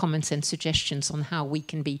for comments and suggestions on how we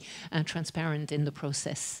can be transparent in the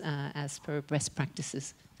process as per best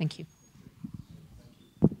practices. Thank you.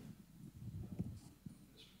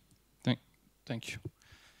 Thank you.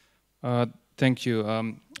 Thank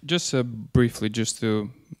you. Just briefly, just to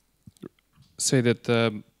say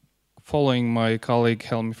that following my colleague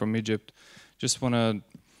Helmi from Egypt, just want to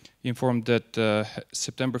inform that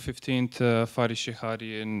September 15th, Fadi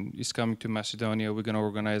Shehadi is coming to Macedonia. We're going to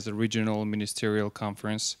organize a regional ministerial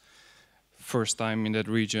conference, first time in that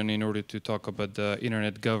region, in order to talk about the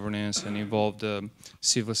internet governance and involve the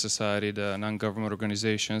civil society, the non-government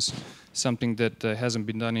organizations, something that hasn't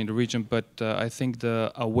been done in the region. But I think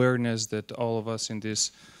the awareness that all of us in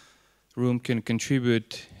this room can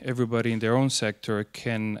contribute, everybody in their own sector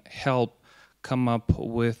can help come up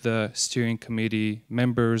with the steering committee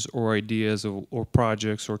members or ideas or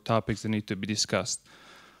projects or topics that need to be discussed.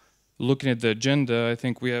 Looking at the agenda, I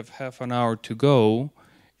think we have half an hour to go,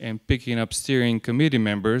 and picking up steering committee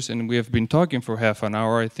members, and we have been talking for half an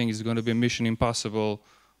hour. I think it's going to be Mission Impossible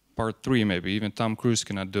Part 3 maybe, even Tom Cruise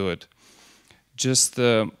cannot do it. Just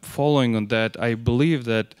following on that, I believe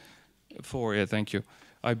that, thank you.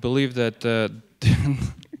 I believe that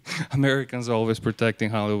Americans are always protecting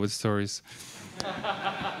Hollywood stories.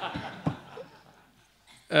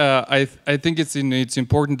 I think it's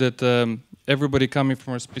important that everybody coming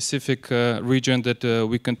from a specific region, that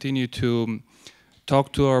we continue to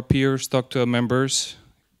talk to our peers, talk to our members.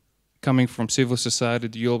 Coming from civil society,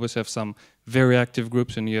 you always have some very active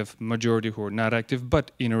groups and you have majority who are not active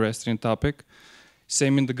but interested in topic.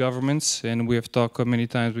 Same in the governments, and we have talked many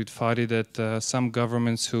times with Fadi that some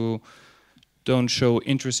governments who don't show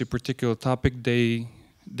interest in a particular topic, they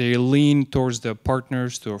lean towards their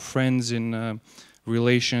partners, to their friends in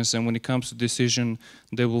relations, and when it comes to decision,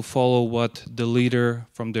 they will follow what the leader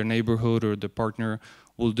from their neighborhood or the partner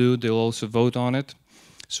will do. They'll also vote on it.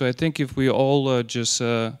 So I think if we all just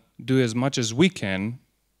do as much as we can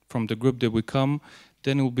from the group that we come,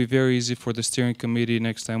 then it will be very easy for the steering committee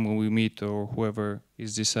next time when we meet, or whoever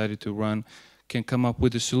is decided to run can come up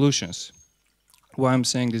with the solutions. Why I'm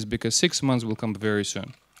saying this, because 6 months will come very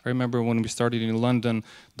soon. I remember when we started in London,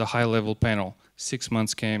 the high-level panel, 6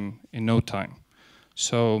 months came in no time.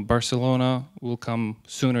 So Barcelona will come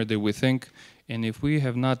sooner than we think, and if we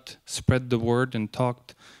have not spread the word and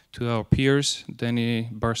talked to our peers, then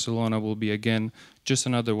Barcelona will be again just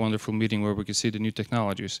another wonderful meeting where we can see the new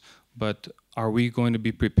technologies. But are we going to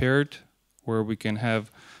be prepared where we can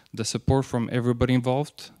have the support from everybody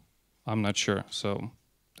involved? I'm not sure. So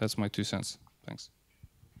that's my 2 cents. Thanks.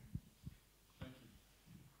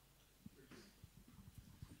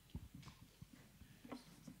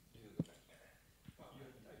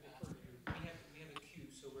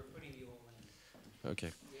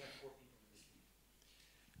 Okay.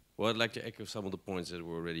 Well, I'd like to echo some of the points that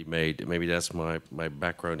were already made. Maybe that's my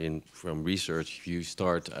background from research. If you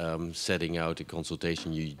start setting out a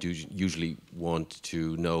consultation, you do usually want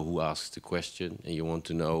to know who asks the question, and you want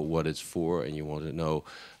to know what it's for, and you want to know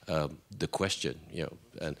the question.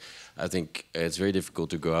 And I think it's very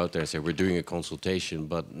difficult to go out there and say we're doing a consultation,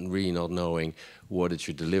 but really not knowing what it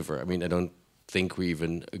should deliver. I mean, I don't think we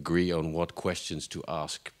even agree on what questions to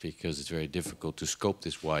ask, because it's very difficult to scope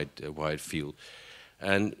this wide field.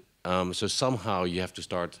 And so somehow you have to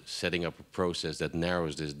start setting up a process that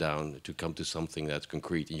narrows this down to come to something that's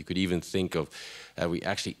concrete. And you could even think of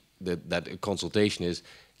that a consultation is,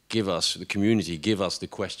 give us the community, give us the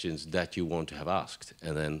questions that you want to have asked,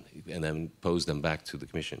 and then pose them back to the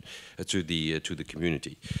commission, to the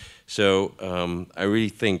community. So I really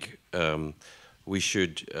think we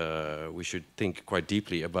should think quite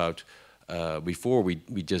deeply about before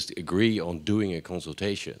we just agree on doing a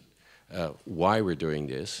consultation. Why we're doing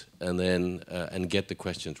this, and then and get the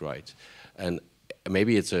questions right. And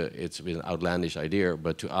maybe it's an outlandish idea,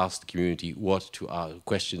 but to ask the community what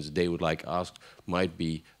questions they would like asked might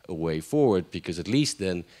be a way forward, because at least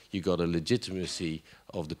then you got a legitimacy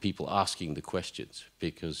of the people asking the questions,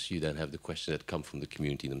 because you then have the questions that come from the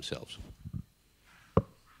community themselves.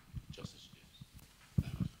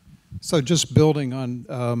 So just building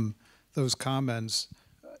on those comments,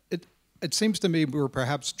 it seems to me we're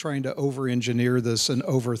perhaps trying to over-engineer this and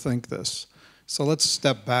overthink this. So let's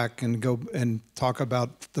step back and go and talk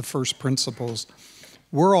about the first principles.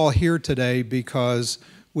 We're all here today because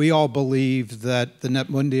we all believe that the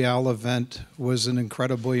NETmundial event was an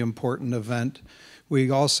incredibly important event. We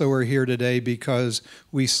also are here today because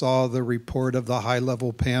we saw the report of the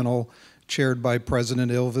high-level panel chaired by President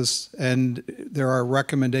Ilves, and there are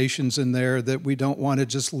recommendations in there that we don't want to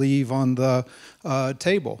just leave on the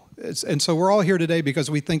table. And so we're all here today because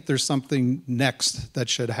we think there's something next that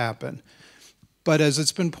should happen. But as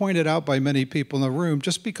it's been pointed out by many people in the room,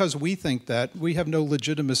 just because we think that, we have no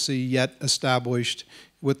legitimacy yet established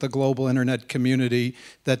with the global internet community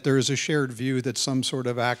that there is a shared view that some sort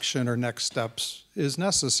of action or next steps is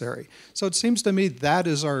necessary. So it seems to me that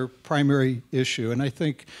is our primary issue. And I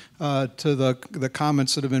think to the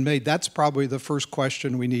comments that have been made, that's probably the first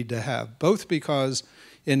question we need to have, both because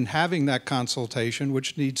in having that consultation,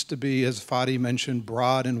 which needs to be, as Fadi mentioned,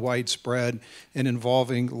 broad and widespread and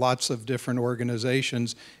involving lots of different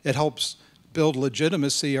organizations, it helps build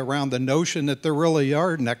legitimacy around the notion that there really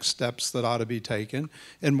are next steps that ought to be taken.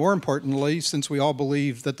 And more importantly, since we all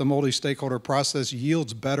believe that the multi-stakeholder process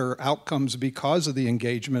yields better outcomes because of the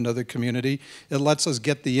engagement of the community, it lets us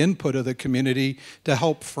get the input of the community to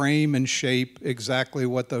help frame and shape exactly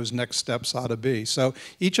what those next steps ought to be. So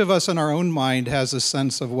each of us in our own mind has a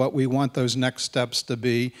sense of what we want those next steps to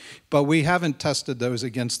be, but we haven't tested those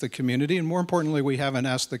against the community, and more importantly, we haven't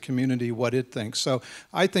asked the community what it thinks. So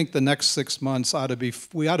I think the next 6 months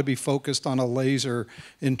we ought to be focused on a laser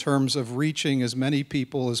in terms of reaching as many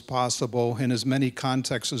people as possible in as many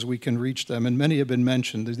contexts as we can reach them. And many have been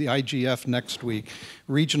mentioned. There's the IGF next week,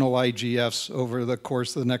 regional IGFs over the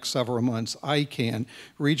course of the next several months, ICANN,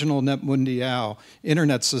 regional NETmundial,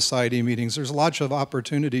 Internet Society meetings. There's lots of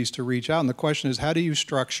opportunities to reach out. And the question is, how do you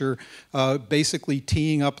structure basically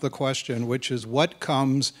teeing up the question, which is what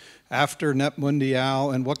comes after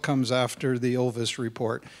NETmundial and what comes after the Ilves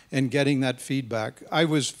report, and getting that feedback. I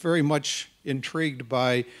was very much intrigued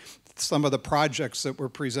by some of the projects that were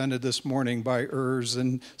presented this morning by Urs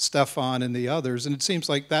and Stefan and the others, and it seems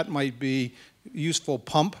like that might be useful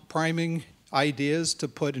pump priming ideas to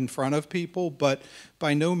put in front of people, but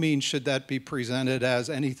by no means should that be presented as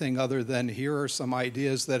anything other than here are some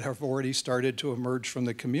ideas that have already started to emerge from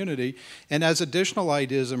the community. And as additional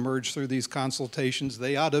ideas emerge through these consultations,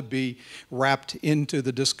 they ought to be wrapped into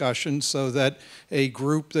the discussion so that a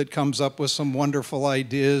group that comes up with some wonderful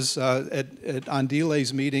ideas at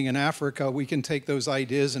Andile's meeting in Africa, we can take those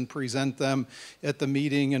ideas and present them at the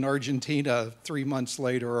meeting in Argentina 3 months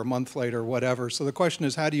later or a month later, whatever. So the question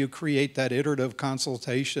is, how do you create that iterative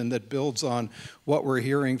consultation that builds on what we're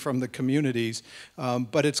hearing from the communities?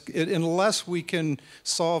 But unless we can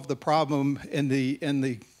solve the problem in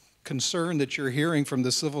the concern that you're hearing from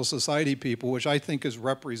the civil society people, which I think is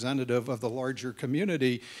representative of the larger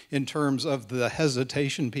community in terms of the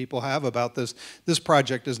hesitation people have about this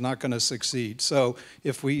project is not going to succeed. So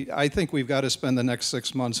I think we've got to spend the next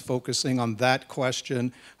 6 months focusing on that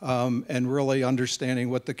question and really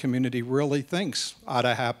understanding what the community really thinks ought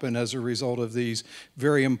to happen as a result of these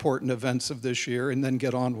very important events of this year, and then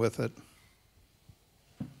get on with it.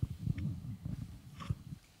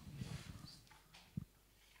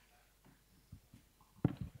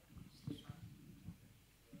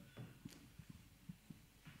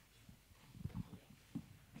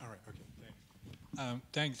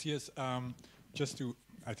 Thanks. Yes, just to,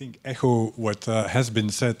 I think, echo what has been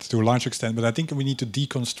said to a large extent, but I think we need to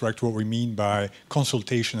deconstruct what we mean by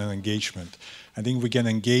consultation and engagement. I think we can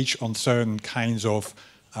engage on certain kinds of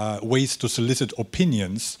ways to solicit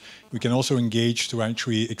opinions. We can also engage to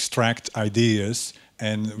actually extract ideas,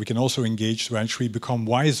 and we can also engage to actually become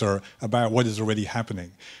wiser about what is already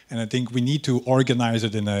happening. And I think we need to organize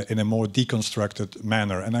it in a more deconstructed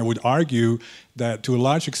manner. And I would argue that to a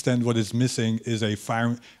large extent what is missing is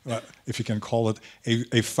if you can call it,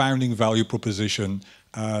 a founding value proposition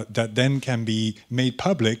that then can be made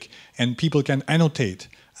public and people can annotate.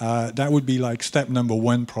 That would be like step number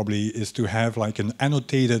one, probably, is to have like an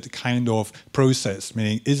annotated kind of process,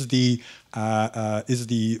 meaning is the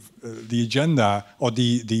agenda or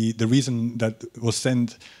the reason that was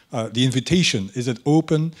sent, the invitation, is it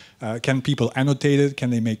open? Can people annotate it? Can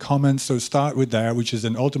they make comments? So start with that, which is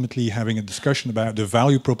then ultimately having a discussion about the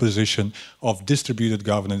value proposition of distributed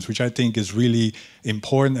governance, which I think is really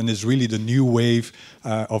important and is really the new wave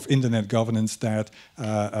of internet governance that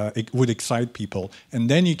it would excite people. And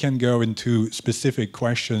then you can go into specific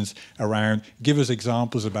questions around, give us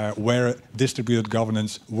examples about where distributed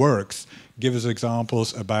governance works. Give us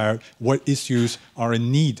examples about what issues are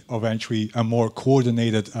in need of actually a more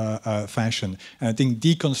coordinated fashion. And I think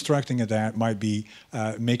deconstructing that might be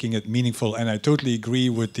making it meaningful. And I totally agree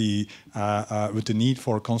with the with the need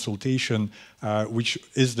for consultation, which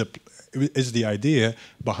is the idea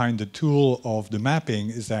behind the tool of the mapping,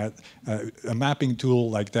 is that a mapping tool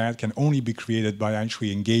like that can only be created by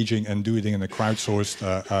actually engaging and doing it in a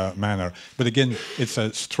crowdsourced manner. But again, it's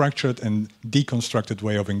a structured and deconstructed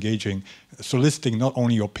way of engaging, soliciting not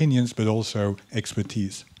only opinions but also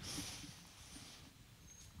expertise.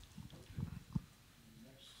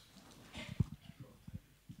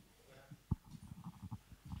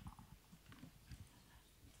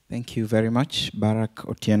 Thank you very much, Barack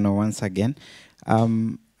Otieno, once again.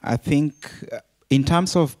 I think in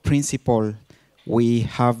terms of principle, we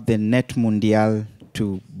have the NETmundial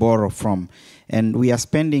to borrow from, and we are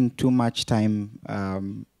spending too much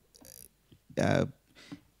time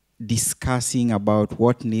discussing about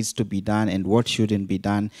what needs to be done and what shouldn't be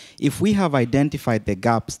done. If we have identified the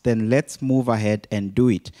gaps, then let's move ahead and do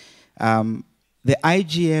it. The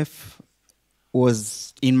IGF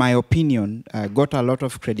was, in my opinion, got a lot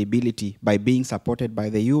of credibility by being supported by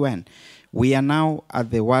the UN. We are now at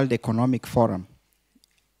the World Economic Forum.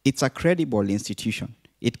 It's a credible institution.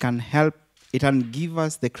 It can help, it can give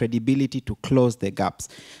us the credibility to close the gaps.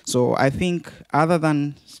 So I think other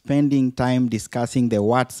than spending time discussing the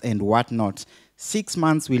whats and whatnots, 6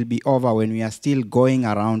 months will be over when we are still going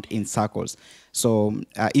around in circles. So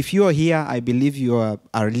if you are here, I believe you are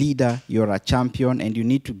a leader, you're a champion, and you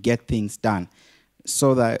need to get things done.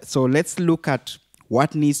 So let's look at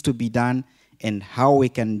what needs to be done and how we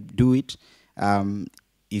can do it.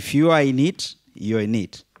 If you are in it, you're in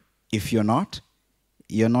it. If you're not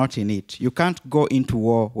in it. You can't go into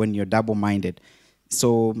war when you're double-minded.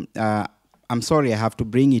 So I'm sorry I have to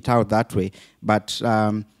bring it out that way, but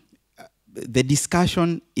the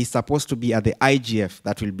discussion is supposed to be at the IGF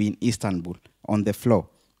that will be in Istanbul on the floor.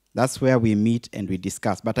 That's where we meet and we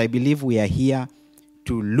discuss. But I believe we are here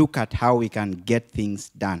to look at how we can get things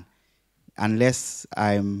done, unless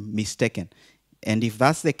I'm mistaken. And if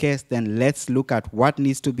that's the case, then let's look at what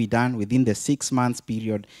needs to be done within the 6 months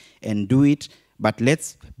period and do it. But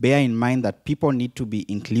let's bear in mind that people need to be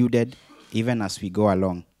included even as we go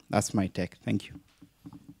along. That's my take. Thank you.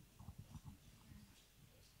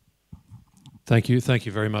 Thank you. Thank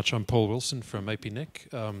you very much. I'm Paul Wilson from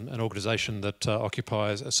APNIC, an organisation that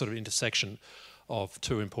occupies a sort of intersection of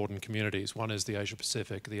two important communities. One is the Asia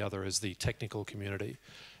Pacific, the other is the technical community.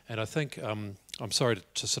 And I think, I'm sorry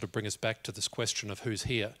to sort of bring us back to this question of who's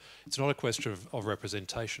here. It's not a question of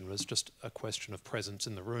representation, it's just a question of presence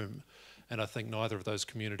in the room. And I think neither of those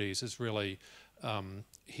communities is really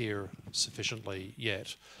here sufficiently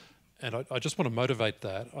yet. And I just want to motivate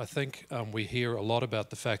that. I think we hear a lot about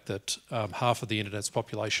the fact that half of the internet's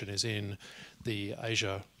population is in the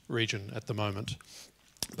Asia region at the moment.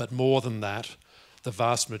 But more than that, the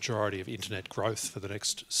vast majority of internet growth for the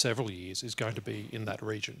next several years is going to be in that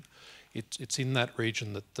region. It's in that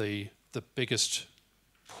region that the biggest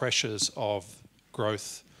pressures of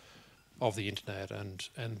growth of the internet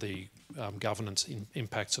and the governance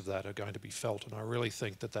impacts of that are going to be felt, and I really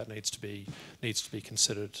think that needs to be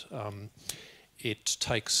considered. It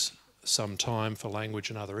takes some time for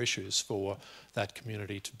language and other issues for that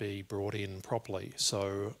community to be brought in properly.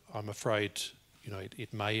 So I'm afraid, you know,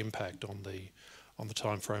 it may impact on the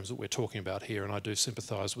timeframes that we're talking about here, and I do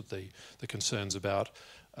sympathise with the concerns about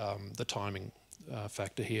the timing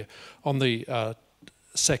factor here. On the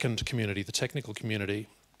second community, the technical community,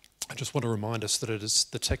 I just want to remind us that it is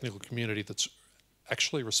the technical community that's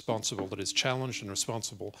actually responsible, that is challenged and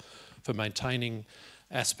responsible for maintaining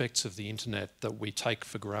aspects of the internet that we take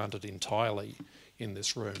for granted entirely in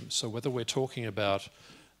this room. So whether we're talking about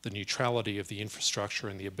the neutrality of the infrastructure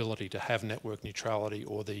and the ability to have network neutrality,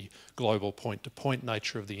 or the global point-to-point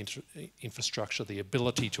nature of the infrastructure, the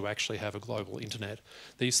ability to actually have a global internet,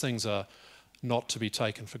 these things are not to be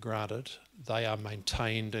taken for granted. They are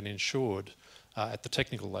maintained and ensured at the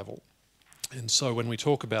technical level. And so when we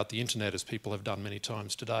talk about the internet, as people have done many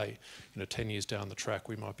times today, 10 years down the track,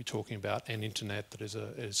 we might be talking about an internet that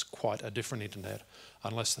is quite a different internet,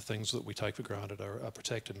 unless the things that we take for granted are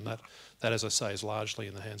protected. And that, as I say, is largely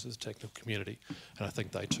in the hands of the technical community. And I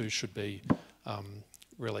think they too should be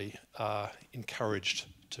really encouraged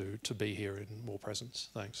to be here in more presence.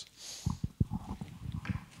 Thanks.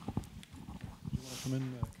 Do you want to come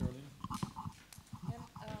in, Caroline?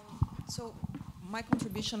 So my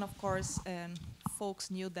contribution, of course, and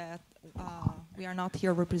folks knew that we are not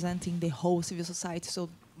here representing the whole civil society, so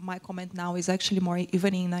my comment now is actually more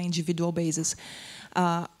even in an individual basis.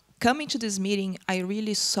 Coming to this meeting, I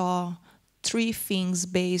really saw three things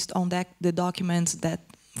based on the documents that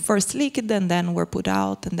first leaked and then were put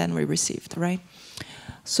out and then we received, right?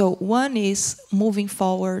 So one is moving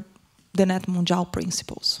forward the NETmundial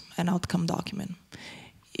principles and outcome document.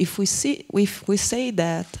 If we say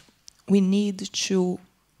that we need to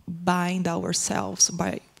bind ourselves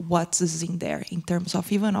by what is in there in terms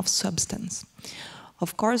of even of substance,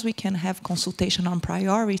 of course we can have consultation on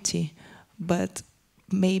priority, but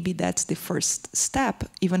maybe that's the first step,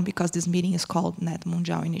 even because this meeting is called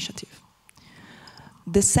NETmundial Initiative.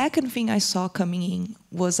 The second thing I saw coming in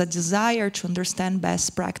was a desire to understand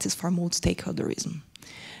best practice for multi-stakeholderism.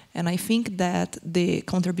 And I think that the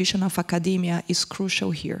contribution of academia is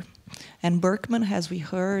crucial here. And Berkman, as we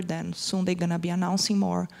heard, and soon they're going to be announcing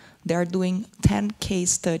more, they're doing 10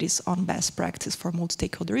 case studies on best practice for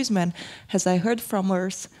multi-stakeholderism. And as I heard from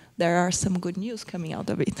Earth, there are some good news coming out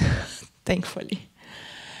of it, thankfully.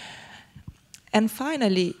 And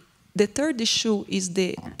finally, the third issue is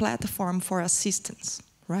the platform for assistance,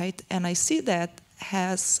 right? And I see that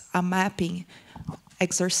as a mapping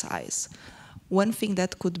exercise. One thing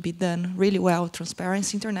that could be done really well,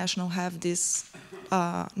 Transparency International have this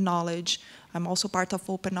knowledge. I'm also part of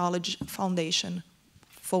Open Knowledge Foundation.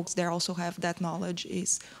 Folks there also have that knowledge,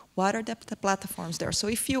 is what are the platforms there? So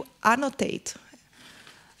if you annotate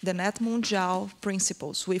the NETmundial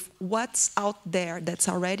principles with what's out there that's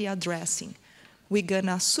already addressing, we're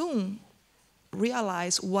gonna soon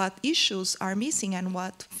realize what issues are missing and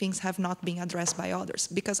what things have not been addressed by others.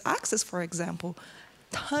 Because Access, for example,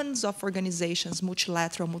 tons of organizations,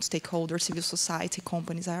 multilateral, multi-stakeholder, civil society,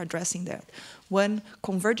 companies are addressing that. One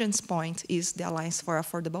convergence point is the Alliance for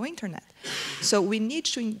Affordable Internet. So we need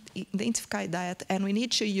to identify that, and we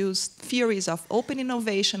need to use theories of open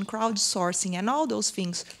innovation, crowdsourcing, and all those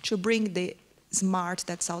things to bring the smart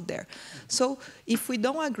that's out there. So if we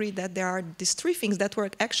don't agree that there are these three things that were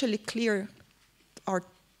actually clear, or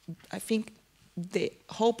I think the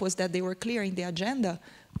hope was that they were clear in the agenda,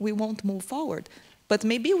 we won't move forward. But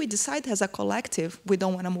maybe we decide as a collective we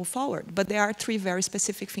don't want to move forward. But there are three very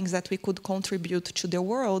specific things that we could contribute to the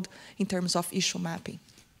world in terms of issue mapping.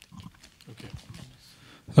 Okay.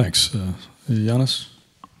 Thanks. Yannis?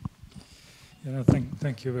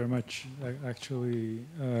 Thank you very much.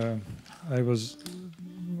 I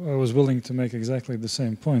was willing to make exactly the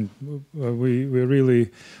same point. We're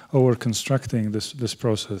really over-constructing this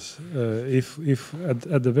process. If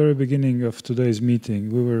at the very beginning of today's meeting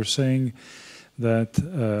we were saying that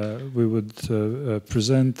we would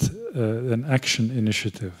present an action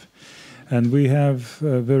initiative, and we have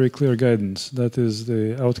very clear guidance. That is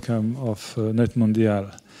the outcome of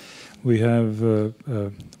NETmundial. We have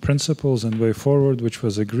principles and way forward, which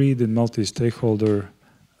was agreed in multi-stakeholder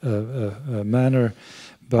manner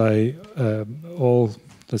by all,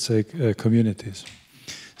 let's say, communities.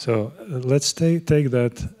 So let's take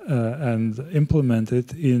that and implement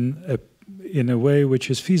it in a way which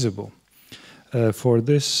is feasible for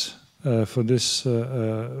this,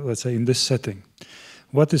 let's say, in this setting.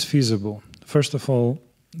 What is feasible? First of all,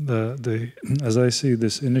 as I see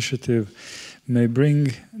this initiative, may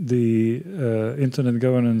bring the internet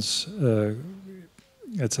governance,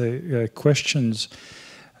 let's say, questions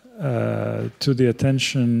to the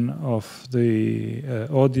attention of the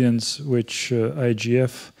audience, which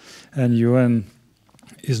IGF and UN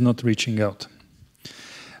is not reaching out.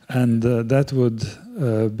 And that would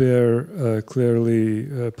bear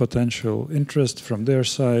clearly potential interest from their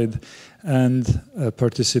side and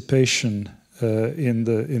participation in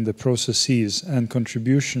the processes and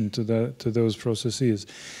contribution to those processes.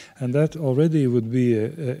 And that already would be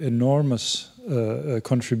an enormous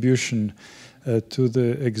contribution to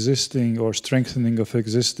the existing or strengthening of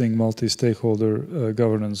existing multi-stakeholder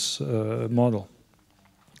governance model.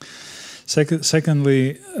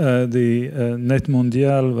 Secondly, the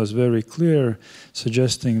NETmundial was very clear,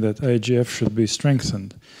 suggesting that IGF should be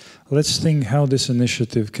strengthened. Let's think how this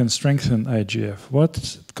initiative can strengthen IGF.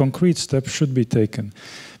 What concrete steps should be taken?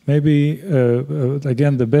 Maybe,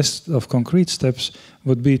 again, the best of concrete steps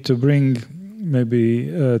would be to bring maybe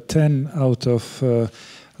 10 out of,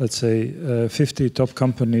 let's say, 50 top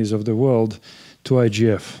companies of the world to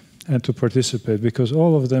IGF and to participate, because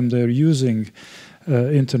all of them, they're using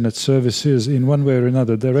internet services in one way or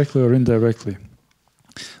another, directly or indirectly.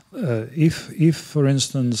 If, for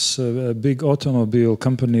instance, big automobile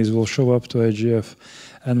companies will show up to IGF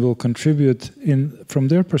and will contribute from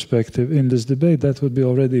their perspective in this debate, that would be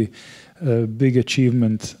already a big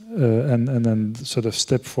achievement and then sort of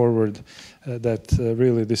step forward that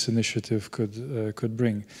really this initiative could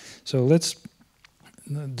bring. So let's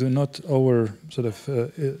do not over sort of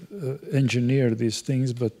engineer these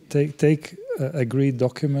things, but take agreed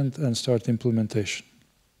document and start implementation.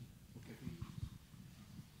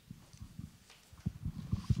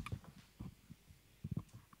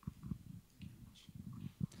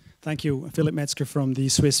 Thank you. Philip Metzger from the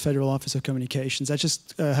Swiss Federal Office of Communications. I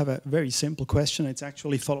just have a very simple question. It's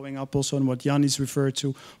actually following up also on what Yanis referred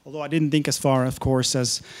to, although I didn't think as far, of course,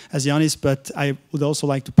 as Yanis, but I would also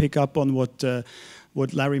like to pick up on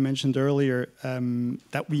what Larry mentioned earlier,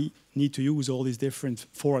 that we need to use all these different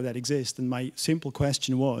fora that exist. And my simple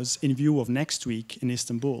question was, in view of next week in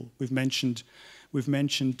Istanbul, we've mentioned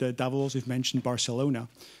Davos, we've mentioned Barcelona.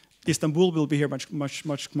 Istanbul will be here much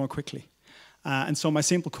more quickly. And so my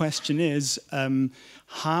simple question is,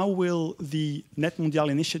 how will the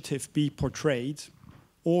NETmundial initiative be portrayed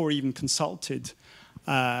or even consulted?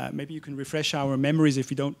 Maybe you can refresh our memories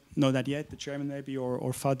if you don't know that yet, the chairman maybe,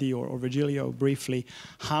 or Fadi or Virgilio briefly.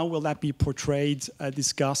 How will that be portrayed,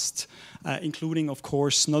 discussed, including, of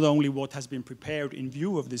course, not only what has been prepared in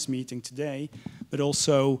view of this meeting today, but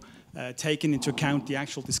also taking into account the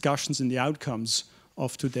actual discussions and the outcomes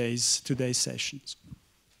of today's sessions?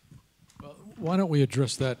 Well, why don't we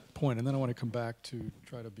address that point, and then I want to come back to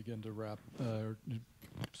try to begin to wrap,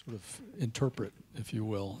 sort of interpret, if you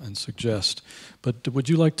will, and suggest. But would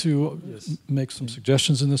you like to make some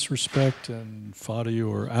suggestions in this respect? And Fadi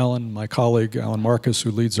or Alan, my colleague, Alan Marcus,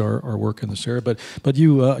 who leads our work in this area. But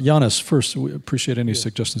you, Yanis, first, we appreciate any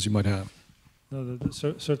suggestions you might have. No,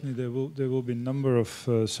 certainly there will be a number of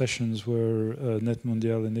sessions where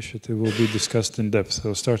NETmundial initiative will be discussed in depth.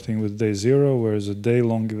 So starting with day 0, where is a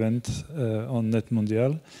day-long event on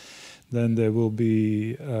NETmundial. Then there will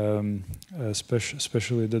be a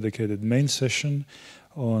specially dedicated main session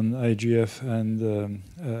on IGF and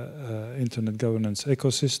internet governance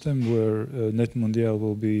ecosystem, where NETmundial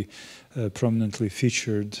will be prominently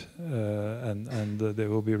featured, and there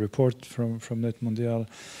will be a report from NETmundial.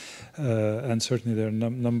 And certainly there are a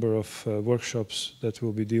number of workshops that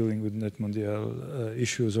will be dealing with NETmundial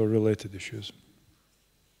issues or related issues.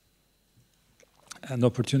 An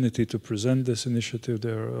opportunity to present this initiative.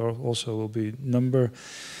 There also will be number.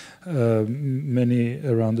 Many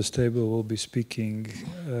around this table will be speaking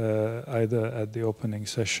either at the opening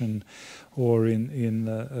session or in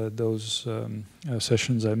those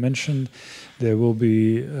sessions I mentioned. There will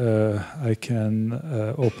be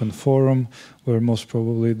ICANN open forum where most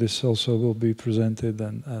probably this also will be presented,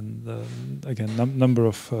 and again, number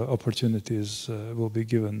of opportunities will be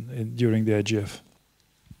given during the IGF.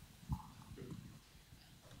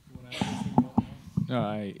 No,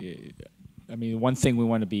 I mean, one thing we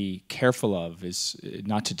want to be careful of is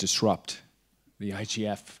not to disrupt the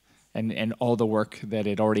IGF and all the work that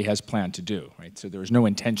it already has planned to do, right? So there is no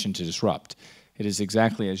intention to disrupt. It is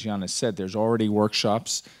exactly as Yanis said, there's already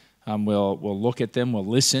workshops. We'll look at them, we'll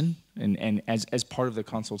listen, and as part of the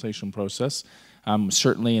consultation process.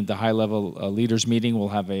 Certainly in the high-level leaders meeting, we'll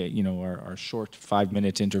have our short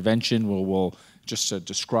 5-minute intervention. We'll just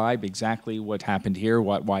describe exactly what happened here,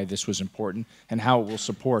 why this was important, and how it will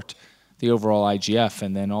support the overall IGF,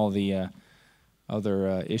 and then all the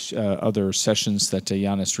other sessions that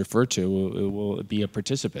Yanis referred to will be a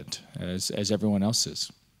participant, as everyone else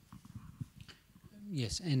is.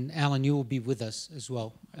 Yes, and Alan, you will be with us as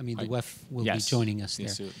well. I mean, the WEF will be joining us there.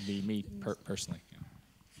 Yes, it will be me personally.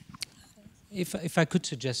 Yeah. If I could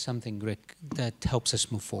suggest something, Rick, that helps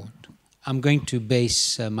us move forward. I'm going to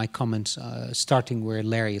base my comments starting where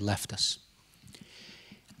Larry left us.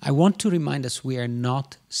 I want to remind us we are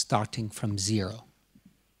not starting from zero.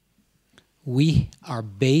 We are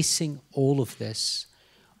basing all of this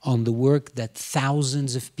on the work that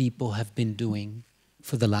thousands of people have been doing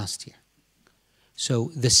for the last year.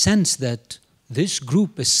 So the sense that this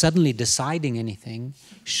group is suddenly deciding anything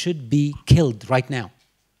should be killed right now.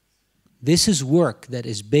 This is work that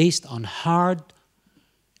is based on hard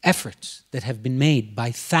efforts that have been made by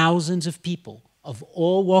thousands of people of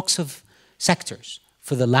all walks of sectors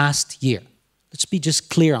for the last year. Let's be just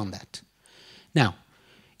clear on that. Now,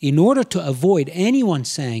 in order to avoid anyone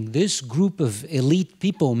saying this group of elite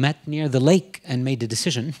people met near the lake and made a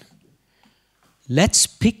decision, let's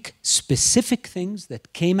pick specific things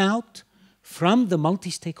that came out from the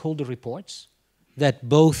multi-stakeholder reports that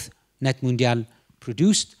both NETmundial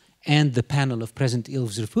produced and the panel of President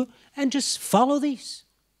Ilves report, and just follow these.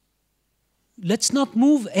 Let's not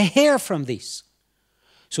move a hair from these.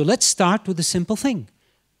 So let's start with a simple thing.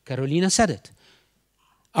 Carolina said it.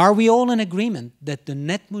 Are we all in agreement that the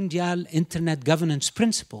NETmundial Internet governance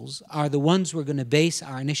principles are the ones we're going to base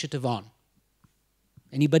our initiative on?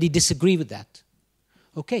 Anybody disagree with that?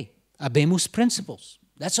 Okay, Habemus principles.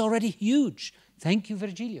 That's already huge. Thank you,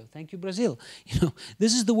 Virgilio. Thank you, Brazil. You know,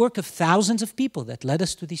 this is the work of thousands of people that led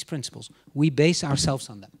us to these principles. We base ourselves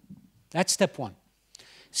on them. That's step one.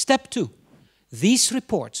 Step two, these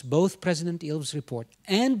reports, both President Ilves' report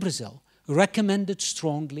and Brazil, recommended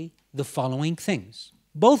strongly the following things.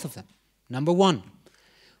 Both of them. Number one,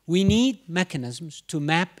 we need mechanisms to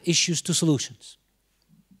map issues to solutions.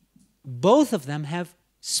 Both of them have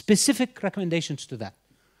specific recommendations to that.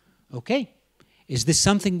 Okay, is this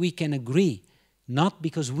something we can agree, not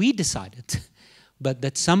because we decided, but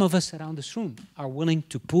that some of us around this room are willing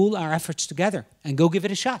to pool our efforts together and go give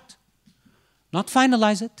it a shot? Not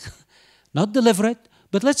finalize it, not deliver it,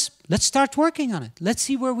 but let's start working on it. Let's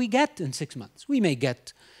see where we get in 6 months. We may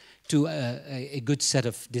get to a good set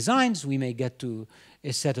of designs. We may get to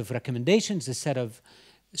a set of recommendations, a set of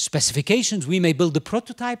specifications. We may build a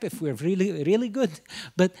prototype if we're really, really good.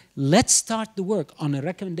 But let's start the work on a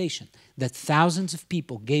recommendation that thousands of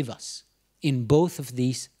people gave us in both of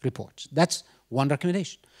these reports. That's one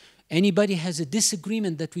recommendation. Anybody has a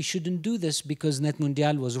disagreement that we shouldn't do this because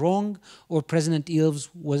NETmundial was wrong or President Ilves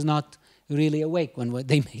was not really awake when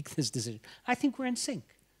they make this decision, I think we're in sync.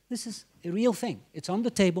 This is a real thing. It's on the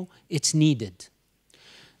table. It's needed.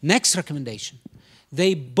 Next recommendation.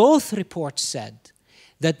 Both reports said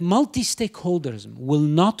that multi-stakeholderism will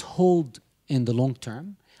not hold in the long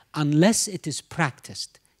term unless it is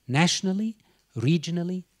practiced nationally,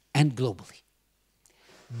 regionally, and globally.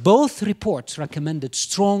 Both reports recommended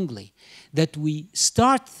strongly that we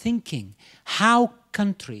start thinking how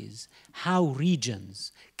countries, how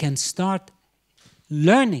regions can start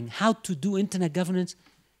learning how to do internet governance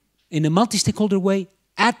in a multi-stakeholder way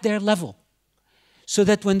at their level, so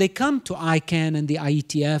that when they come to ICANN and the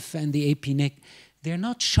IETF and the APNIC, they're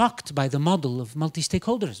not shocked by the model of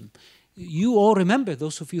multi-stakeholderism. You all remember,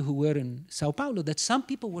 those of you who were in Sao Paulo, that some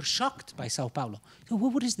people were shocked by Sao Paulo.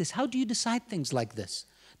 Well, what is this? How do you decide things like this?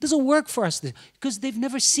 It doesn't work for us, because they've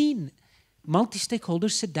never seen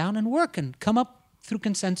multi-stakeholders sit down and work and come up through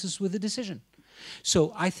consensus with a decision.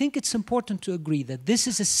 So I think it's important to agree that this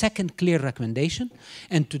is a second clear recommendation.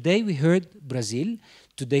 And today we heard Brazil.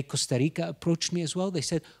 Today Costa Rica approached me as well. They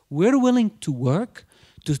said, we're willing to work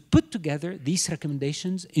to put together these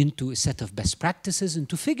recommendations into a set of best practices and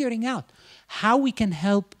to figuring out how we can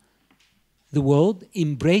help the world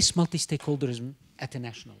embrace multi-stakeholderism at a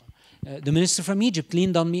national level. The minister from Egypt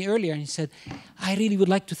leaned on me earlier and he said, I really would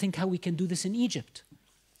like to think how we can do this in Egypt,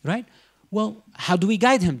 right? Well, how do we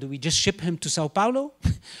guide him? Do we just ship him to Sao Paulo?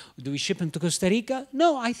 Do we ship him to Costa Rica?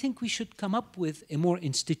 No, I think we should come up with a more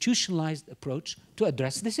institutionalized approach to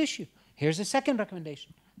address this issue. Here's a second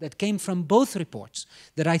recommendation that came from both reports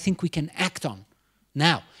that I think we can act on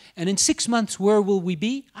now. And in 6 months, where will we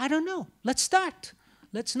be? I don't know. Let's start.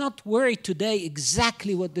 Let's not worry today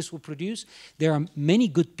exactly what this will produce. There are many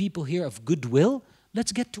good people here of goodwill.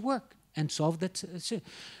 Let's get to work and solve that.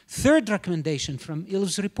 Third recommendation from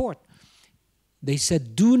Ilves' report. They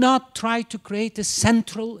said, do not try to create a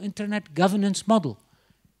central internet governance model.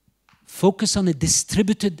 Focus on a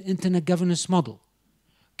distributed internet governance model.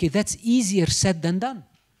 Okay, that's easier said than done.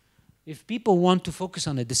 If people want to focus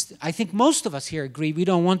on I think most of us here agree we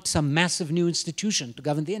don't want some massive new institution to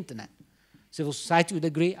govern the internet. Civil society would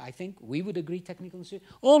agree, I think, we would agree, technical institution,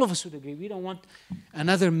 all of us would agree. We don't want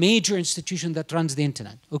another major institution that runs the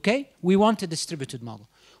internet, okay? We want a distributed model.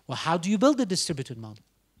 Well, how do you build a distributed model?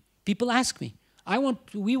 People ask me.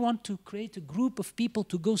 We want to create a group of people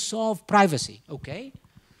to go solve privacy, okay?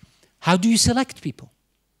 How do you select people?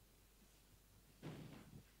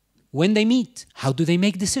 When they meet, how do they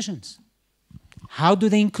make decisions? How do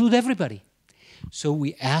they include everybody? So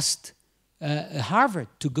we asked Harvard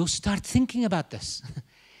to go start thinking about this.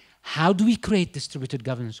 How do we create distributed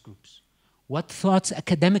governance groups? What thoughts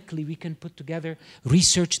academically we can put together,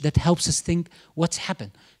 research that helps us think what's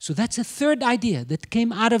happened. So that's a third idea that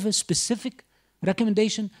came out of a specific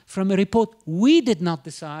recommendation from a report we did not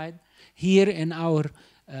decide here in our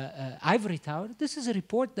ivory tower. This is a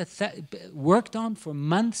report that worked on for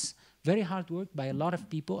months, very hard work by a lot of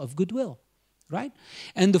people of goodwill, right?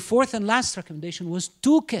 And the fourth and last recommendation was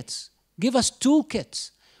toolkits. Give us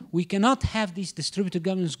toolkits. We cannot have these distributed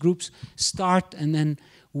governance groups start and then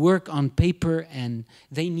work on paper, and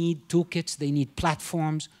they need toolkits, they need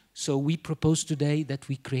platforms. So we propose today that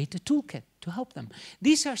we create a toolkit to help them.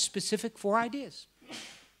 These are specific 4 ideas.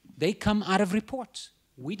 They come out of reports.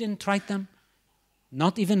 We didn't write them.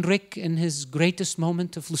 Not even Rick, in his greatest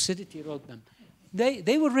moment of lucidity, wrote them.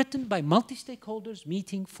 They were written by multi-stakeholders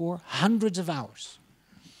meeting for hundreds of hours.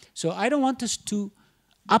 So I don't want us to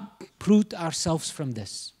uproot ourselves from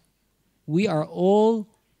this. We are all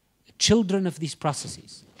children of these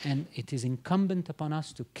processes, and it is incumbent upon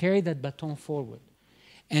us to carry that baton forward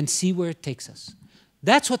and see where it takes us.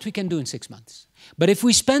 That's what we can do in 6 months. But if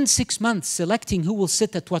we spend 6 months selecting who will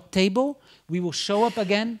sit at what table, we will show up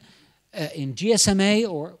again in GSMA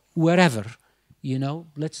or wherever You know,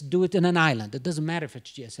 let's do it in an island. It doesn't matter if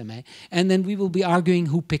it's GSMA. And then we will be arguing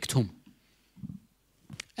who picked whom.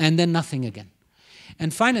 And then nothing again.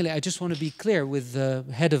 And finally, I just want to be clear with the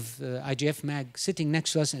head of IGF MAG sitting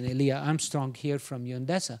next to us and Elia Armstrong here from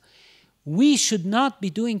UNDESA. We should not be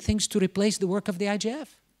doing things to replace the work of the IGF.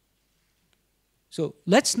 So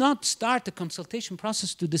let's not start a consultation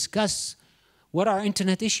process to discuss what are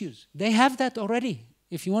internet issues. They have that already.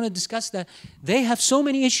 If you want to discuss that, they have so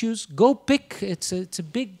many issues. Go pick. It's a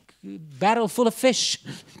big barrel full of fish.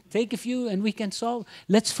 Take a few and we can solve.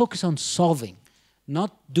 Let's focus on solving,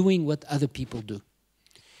 not doing what other people do.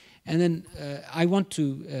 And then I want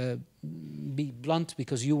to be blunt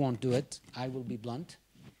because you won't do it. I will be blunt.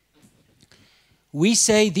 We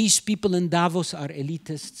say these people in Davos are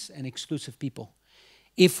elitists and exclusive people.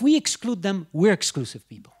 If we exclude them, we're exclusive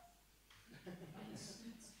people.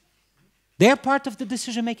 They're part of the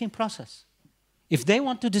decision-making process. If they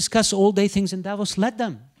want to discuss all-day things in Davos, let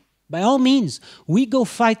them. By all means, we go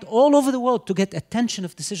fight all over the world to get attention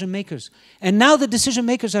of decision-makers. And now the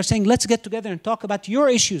decision-makers are saying, let's get together and talk about your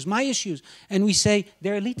issues, my issues. And we say,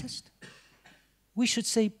 they're elitist. We should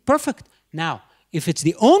say, perfect. Now, if it's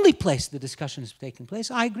the only place the discussion is taking place,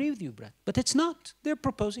 I agree with you, Brett. But it's not. They're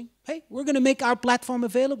proposing, hey, we're going to make our platform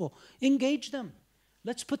available. Engage them.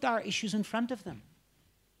 Let's put our issues in front of them.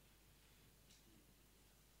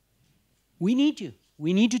 We need you.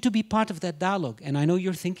 We need you to be part of that dialogue. And I know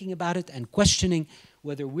you're thinking about it and questioning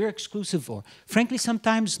whether we're exclusive or, frankly,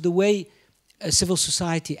 sometimes the way civil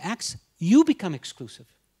society acts, you become exclusive.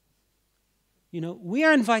 You know, we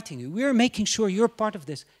are inviting you. We are making sure you're part of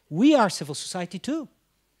this. We are civil society too,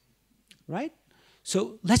 right?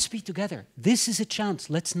 So let's be together. This is a chance.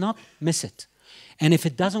 Let's not miss it. And if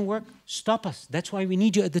it doesn't work, stop us. That's why we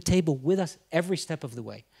need you at the table with us every step of the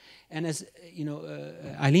way. And as you know,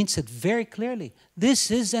 Eileen said very clearly, this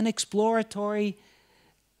is an exploratory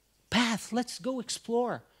path. Let's go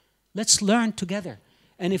explore. Let's learn together.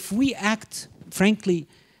 And if we act, frankly,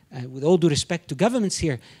 with all due respect to governments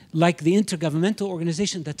here, like the intergovernmental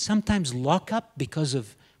organization that sometimes lock up because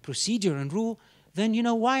of procedure and rule, then, you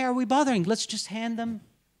know, why are we bothering? Let's just hand them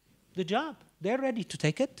the job. They're ready to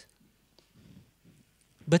take it.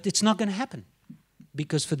 But it's not going to happen.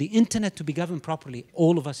 Because for the internet to be governed properly,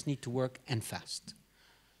 all of us need to work and fast.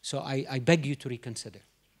 So I beg you to reconsider.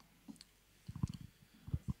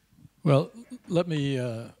 Well, let me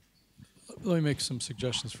make some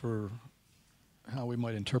suggestions for how we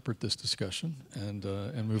might interpret this discussion and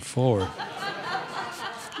move forward.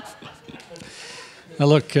 Now,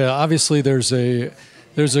 look, obviously there's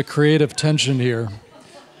a creative tension here.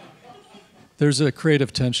 There's a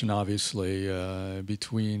creative tension, obviously,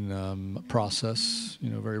 between process,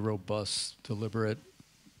 you know, very robust, deliberate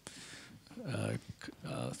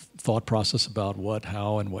thought process about what,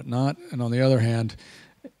 how, and what not, and on the other hand,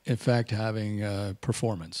 in fact, having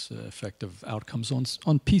performance, effective outcomes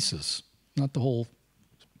on pieces, not the whole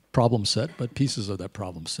problem set, but pieces of that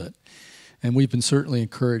problem set. And we've been certainly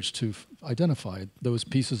encouraged to identify those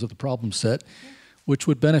pieces of the problem set which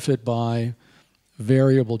would benefit by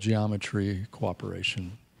variable geometry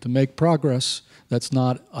cooperation to make progress that's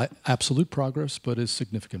not absolute progress, but is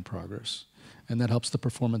significant progress. And that helps the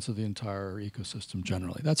performance of the entire ecosystem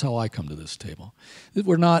generally. That's how I come to this table.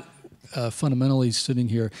 We're not fundamentally sitting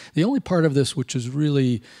here. The only part of this which is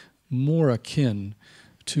really more akin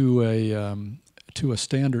to a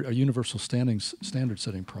standard, a universal standard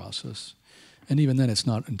setting process, and even then it's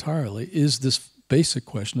not entirely, is this basic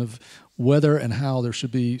question of whether and how there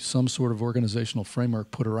should be some sort of organizational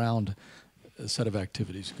framework put around a set of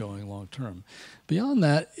activities going long term. Beyond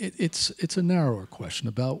that, it's a narrower question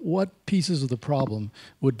about what pieces of the problem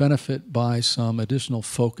would benefit by some additional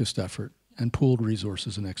focused effort and pooled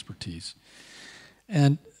resources and expertise.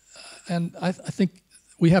 And I think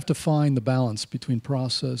we have to find the balance between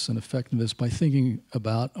process and effectiveness by thinking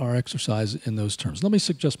about our exercise in those terms. Let me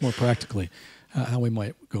suggest more practically how we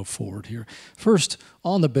might go forward here. First,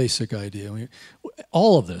 on the basic idea,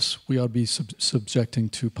 all of this we ought to be subjecting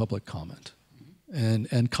to public comment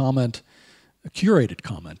and comment, curated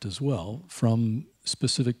comment as well, from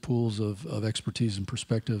specific pools of expertise and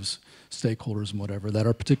perspectives, stakeholders and whatever, that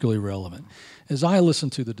are particularly relevant. As I listen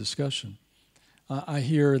to the discussion, I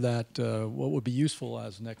hear that what would be useful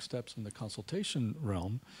as next steps in the consultation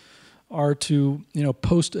realm are to,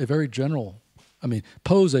 pose a very general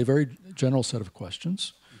set of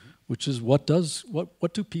questions, which is what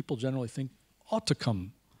do people generally think ought to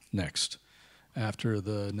come next after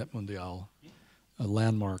the NETmundial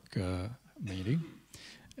landmark meeting,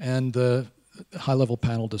 and high-level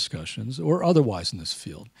panel discussions or otherwise in this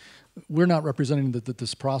field. We're not representing that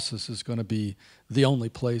this process is going to be the only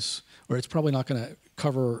place, or it's probably not going to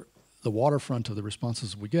cover the waterfront of the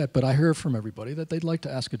responses we get, but I hear from everybody that they'd like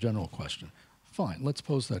to ask a general question. Fine, let's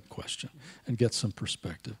pose that question and get some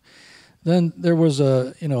perspective. Then there was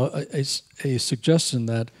a suggestion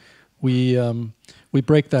that we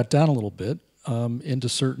break that down a little bit into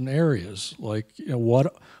certain areas, like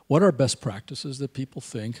what are best practices that people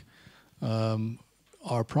think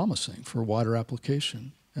are promising for wider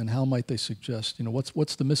application, and how might they suggest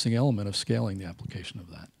what's the missing element of scaling the application of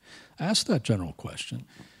that. Ask that general question,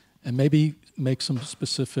 and maybe make some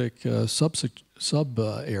specific sub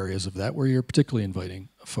areas of that where you're particularly inviting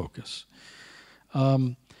a focus.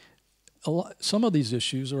 Some of these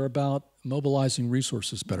issues are about mobilizing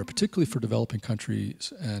resources better, particularly for developing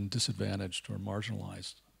countries and disadvantaged or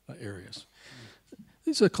marginalized areas.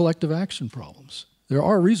 These are collective action problems. There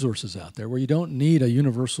are resources out there where you don't need a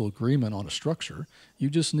universal agreement on a structure.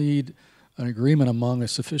 You just need an agreement among a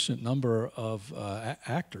sufficient number of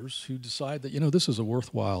actors who decide that, this is a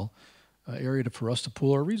worthwhile area for us to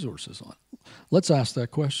pool our resources on. Let's ask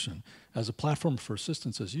that question. As a platform for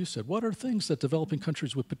assistance, as you said, what are things that developing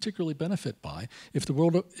countries would particularly benefit by if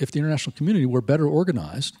the international community were better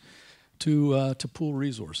organized to pool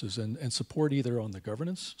resources and support either on the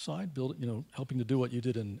governance side, helping to do what you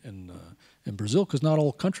did in Brazil, because not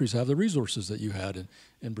all countries have the resources that you had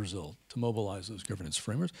in Brazil to mobilize those governance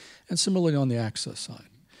frameworks, and similarly on the access side.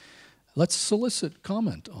 Let's solicit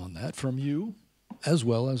comment on that from you, as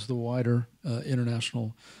well as the wider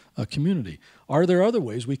international community. Are there other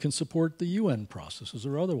ways we can support the UN processes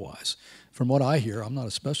or otherwise? From what I hear, I'm not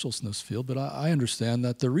a specialist in this field, but I understand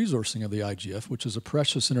that the resourcing of the IGF, which is a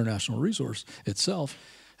precious international resource itself,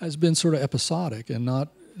 has been sort of episodic and not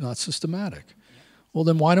systematic. Well,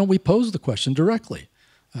 then why don't we pose the question directly?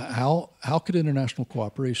 How could international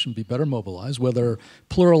cooperation be better mobilized, whether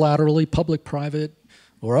plurilaterally, public-private,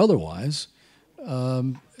 or otherwise,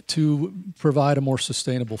 to provide a more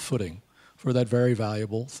sustainable footing for that very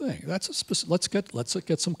valuable thing? Let's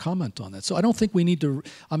get some comment on that. So I don't think we need to.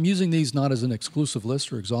 I'm using these not as an exclusive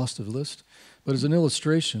list or exhaustive list, but as an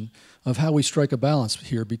illustration of how we strike a balance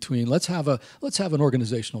here between let's have an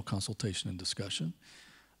organizational consultation and discussion,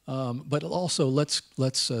 but also let's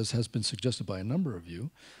as has been suggested by a number of you,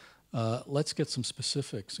 let's get some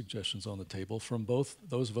specific suggestions on the table from both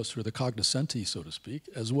those of us who are the cognoscenti, so to speak,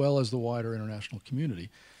 as well as the wider international community.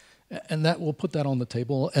 And that will put that on the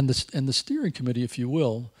table, and the steering committee, if you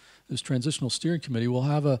will, this transitional steering committee will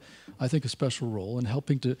have I think, a special role in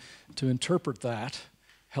helping to interpret that,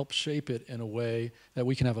 help shape it in a way that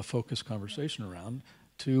we can have a focused conversation around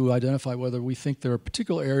to identify whether we think there are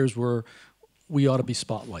particular areas where we ought to be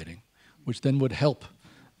spotlighting, which then would help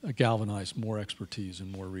galvanize more expertise and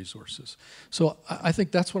more resources. So I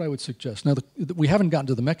think that's what I would suggest. Now, we haven't gotten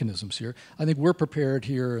to the mechanisms here. I think we're prepared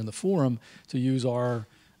here in the forum to use our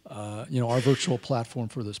virtual platform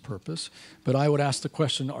for this purpose. But I would ask the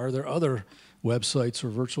question, are there other websites or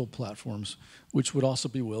virtual platforms which would also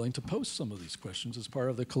be willing to post some of these questions as part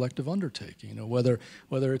of the collective undertaking? Whether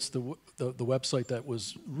it's the website that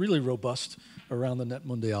was really robust around the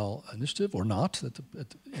NETmundial initiative or not,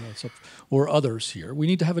 or others here. We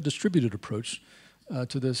need to have a distributed approach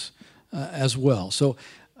to this as well. So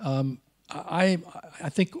I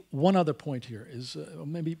think one other point here is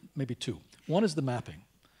maybe two. One is the mapping.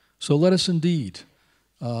 So let us indeed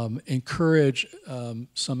encourage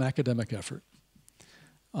some academic effort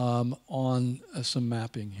on some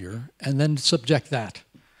mapping here, and then subject that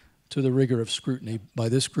to the rigor of scrutiny by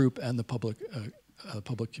this group and the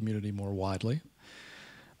public community more widely.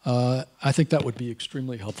 I think that would be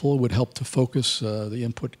extremely helpful. It would help to focus the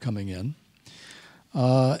input coming in.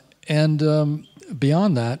 And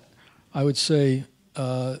beyond that, I would say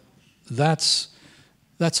that's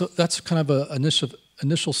kind of an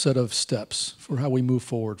initial set of steps for how we move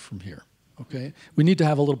forward from here, okay? We need to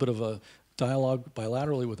have a little bit of a dialogue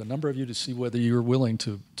bilaterally with a number of you to see whether you're willing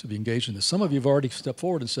to be engaged in this. Some of you have already stepped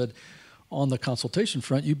forward and said, on the consultation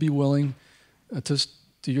front, you'd be willing to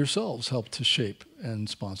yourselves help to shape and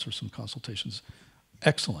sponsor some consultations.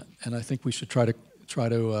 Excellent, and I think we should try to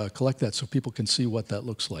collect that so people can see what that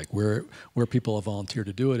looks like, where people have volunteered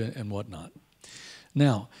to do it and whatnot.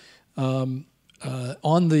 Now, on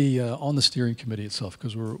the steering committee itself,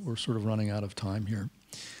 because we're sort of running out of time here.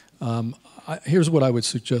 Here's what I would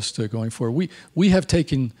suggest going forward. We have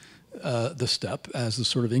taken the step as the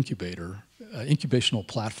sort of incubational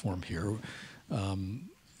platform here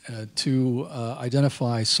to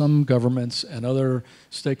identify some governments and other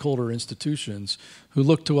stakeholder institutions who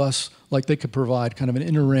look to us like they could provide kind of an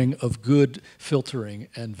inner ring of good filtering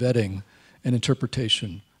and vetting an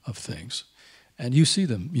interpretation of things. And you see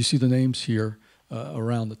them. You see the names here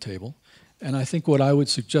around the table. And I think what I would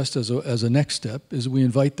suggest as a next step is we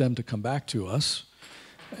invite them to come back to us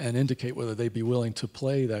and indicate whether they'd be willing to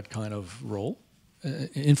play that kind of role,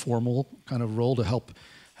 informal kind of role to help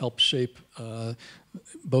shape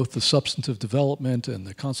both the substantive development and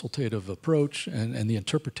the consultative approach and the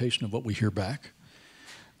interpretation of what we hear back.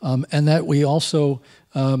 And that we also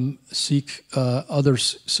seek other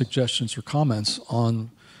suggestions or comments on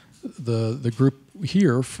the group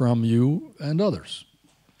here from you and others.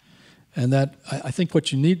 And that I think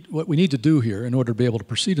what we need to do here in order to be able to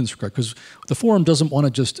proceed in this regard, because the forum doesn't want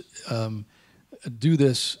to just do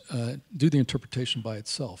the interpretation by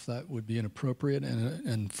itself. That would be inappropriate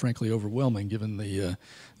and frankly overwhelming given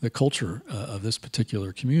the culture of this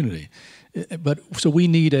particular community. So we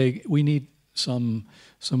need some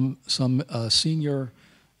senior,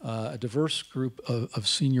 a diverse group of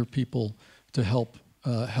senior people to help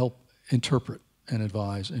interpret and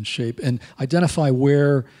advise and shape and identify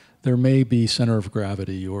where there may be center of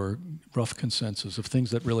gravity or rough consensus of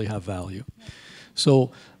things that really have value.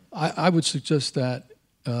 So I would suggest that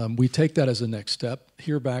we take that as a next step,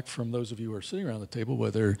 hear back from those of you who are sitting around the table,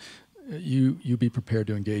 whether you be prepared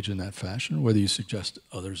to engage in that fashion, whether you suggest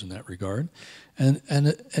others in that regard. And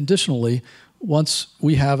additionally, once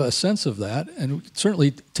we have a sense of that, and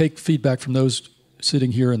certainly take feedback from those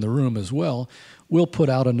sitting here in the room as well, we'll put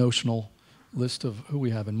out a notional list of who we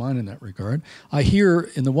have in mind in that regard. I hear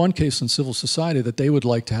in the one case in civil society that they would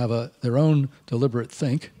like to have their own deliberate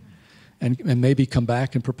think and maybe come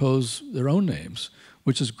back and propose their own names,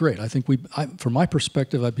 which is great. I think from my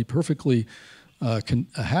perspective, I'd be perfectly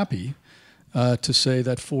happy to say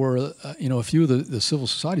that for a few of the civil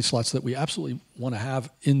society slots that we absolutely want to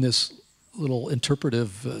have in this little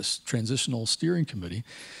interpretive transitional steering committee,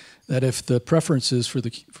 that if the preference is for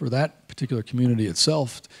that particular community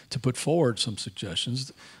itself to put forward some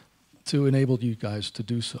suggestions, to enable you guys to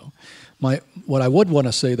do so. What I would want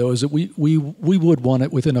to say, though, is that we would want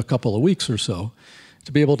it within a couple of weeks or so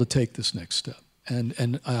to be able to take this next step.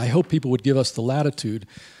 And I hope people would give us the latitude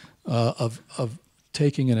of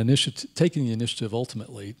taking the initiative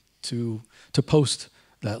ultimately to post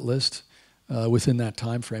that list within that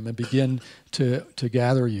time frame and begin to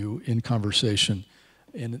gather you in conversation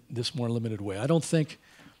in this more limited way. I don't think,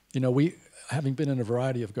 having been in a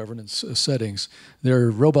variety of governance settings, there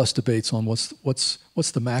are robust debates on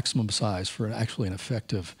what's the maximum size for actually an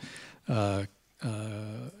effective,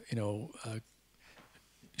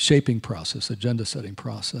 shaping process, agenda setting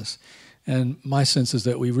process. And my sense is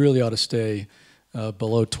that we really ought to stay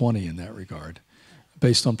below 20 in that regard,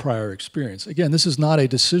 based on prior experience. Again, this is not a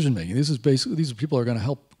decision making. These are people who are going to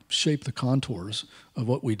help shape the contours of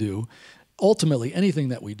what we do. Ultimately, anything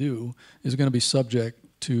that we do is going to be subject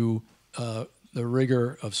to the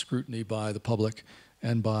rigor of scrutiny by the public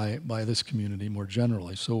and by this community more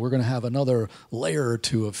generally. So we're going to have another layer or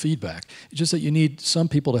two of feedback. It's just that you need some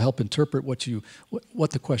people to help interpret what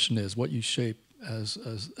the question is, what you shape as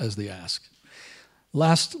the ask.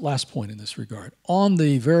 Last point in this regard. On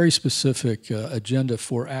the very specific agenda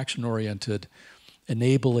for action-oriented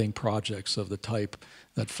enabling projects of the type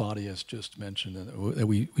that Fadi has just mentioned, that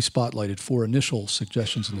we spotlighted 4 initial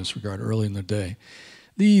suggestions in this regard early in the day.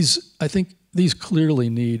 I think these clearly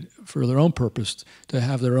need, for their own purpose, to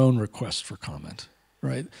have their own request for comment,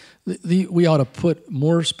 right? We ought to put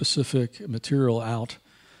more specific material out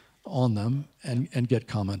on them and get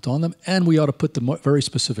comment on them, and we ought to put the very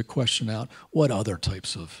specific question out, what other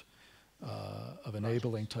types of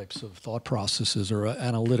enabling types of thought processes or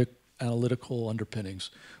analytical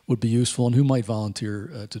underpinnings would be useful, and who might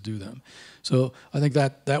volunteer to do them. So I think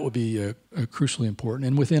that would be crucially important.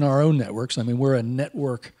 And within our own networks, I mean, we're a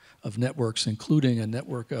network of networks, including a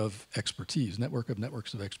network of expertise,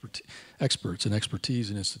 networks of experts and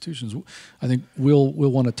expertise in institutions. I think we'll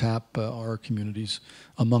want to tap our communities,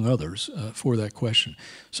 among others, for that question.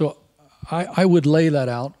 So I would lay that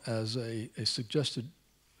out as a suggested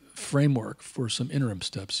framework for some interim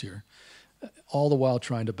steps here, all the while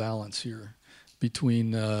trying to balance here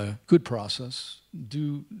between good process,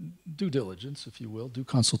 due diligence, if you will, due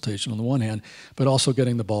consultation on the one hand, but also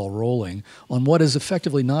getting the ball rolling on what is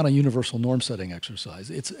effectively not a universal norm-setting exercise.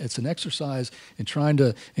 It's an exercise in trying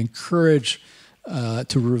to encourage,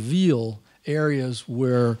 to reveal areas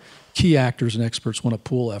where key actors and experts want to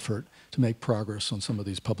pool effort to make progress on some of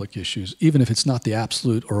these public issues, even if it's not the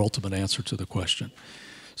absolute or ultimate answer to the question.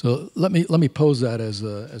 So let me pose that as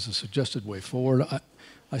a suggested way forward.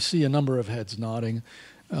 I see a number of heads nodding.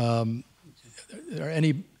 Are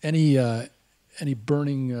any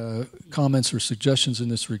burning comments or suggestions in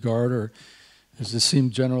this regard, or Does this seem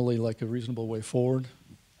generally like a reasonable way forward?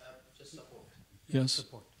 Just support. Yes?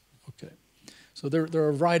 Support. Okay. So there are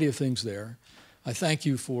a variety of things there. I thank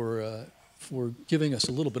you for giving us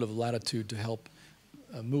a little bit of latitude to help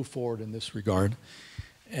move forward in this regard.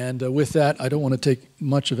 And with that, I don't want to take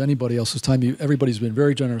much of anybody else's time. Everybody's been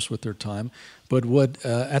very generous with their time. But would,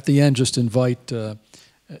 at the end, just invite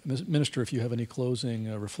Minister, if you have any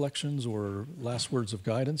closing reflections or last words of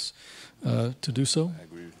guidance, to do so. I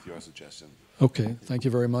agree with your suggestion. Okay, thank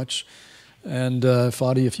you very much. And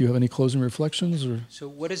Fadi, if you have any closing reflections, or So,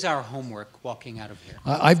 what is our homework walking out of here?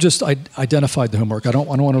 I've just identified the homework. I don't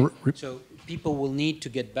want to. So, people will need to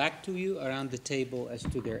get back to you around the table as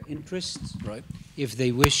to their interests, right? If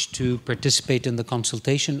they wish to participate in the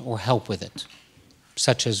consultation or help with it,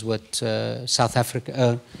 such as what South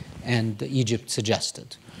Africa and Egypt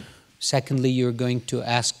suggested. Secondly, you're going to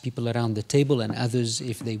ask people around the table and others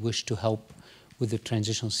if they wish to help with the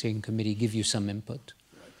Transitional Steering Committee, give you some input.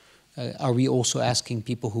 Are we also asking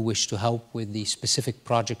people who wish to help with the specific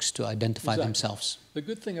projects to identify themselves? The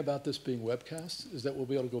good thing about this being webcast is that we'll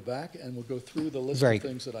be able to go back and we'll go through the list Very of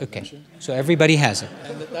things that I okay. mentioned. So everybody has it.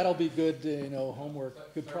 And that'll be good,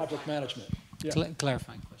 homework, good project management. Yeah.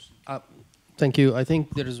 Clarifying question. Thank you. I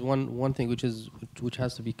think there is one thing which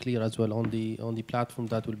has to be clear as well on the platform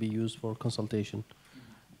that will be used for consultation,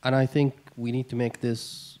 and I think we need to make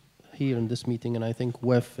this here in this meeting. And I think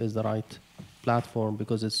WEF is the right platform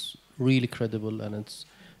because it's really credible and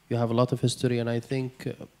you have a lot of history. And I think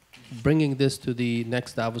bringing this to the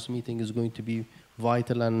next Davos meeting is going to be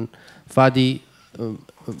vital. And Fadi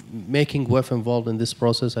making WEF involved in this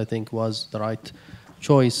process, I think, was the right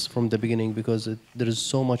choice from the beginning because there is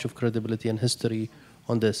so much of credibility and history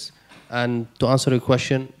on this. And to answer your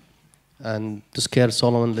question and to scare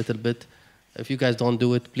Solomon a little bit, if you guys don't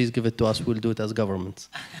do it, please give it to us. We'll do it as government.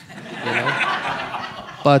 You know?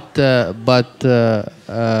 But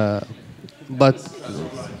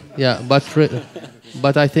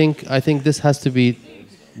I think this has to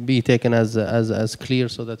be taken as clear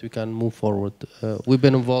so that we can move forward. We've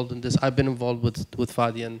been involved in this. I've been involved with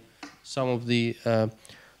Fadi and some of the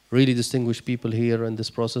really distinguished people here in this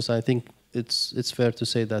process. I think it's fair to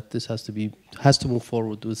say that this has to move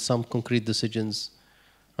forward with some concrete decisions,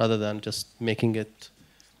 rather than just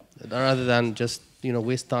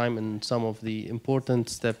waste time in some of the important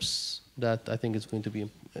steps that I think it's going to be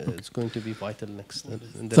vital next.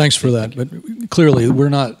 Thanks for that. But clearly, we're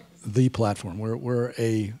not the platform. We're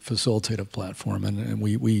a facilitative platform, and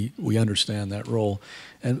we understand that role.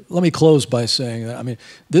 And let me close by saying that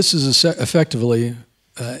this is effectively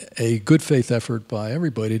a good faith effort by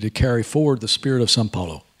everybody to carry forward the spirit of Sao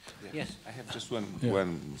Paulo. Yes, I have just one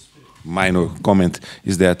minor comment,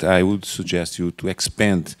 is that I would suggest you to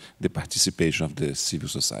expand the participation of the civil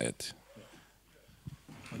society.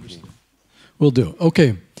 Will do.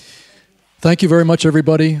 Okay. Thank you very much,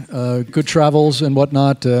 everybody. Good travels and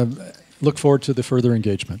whatnot. Look forward to the further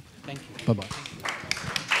engagement. Thank you. Bye-bye.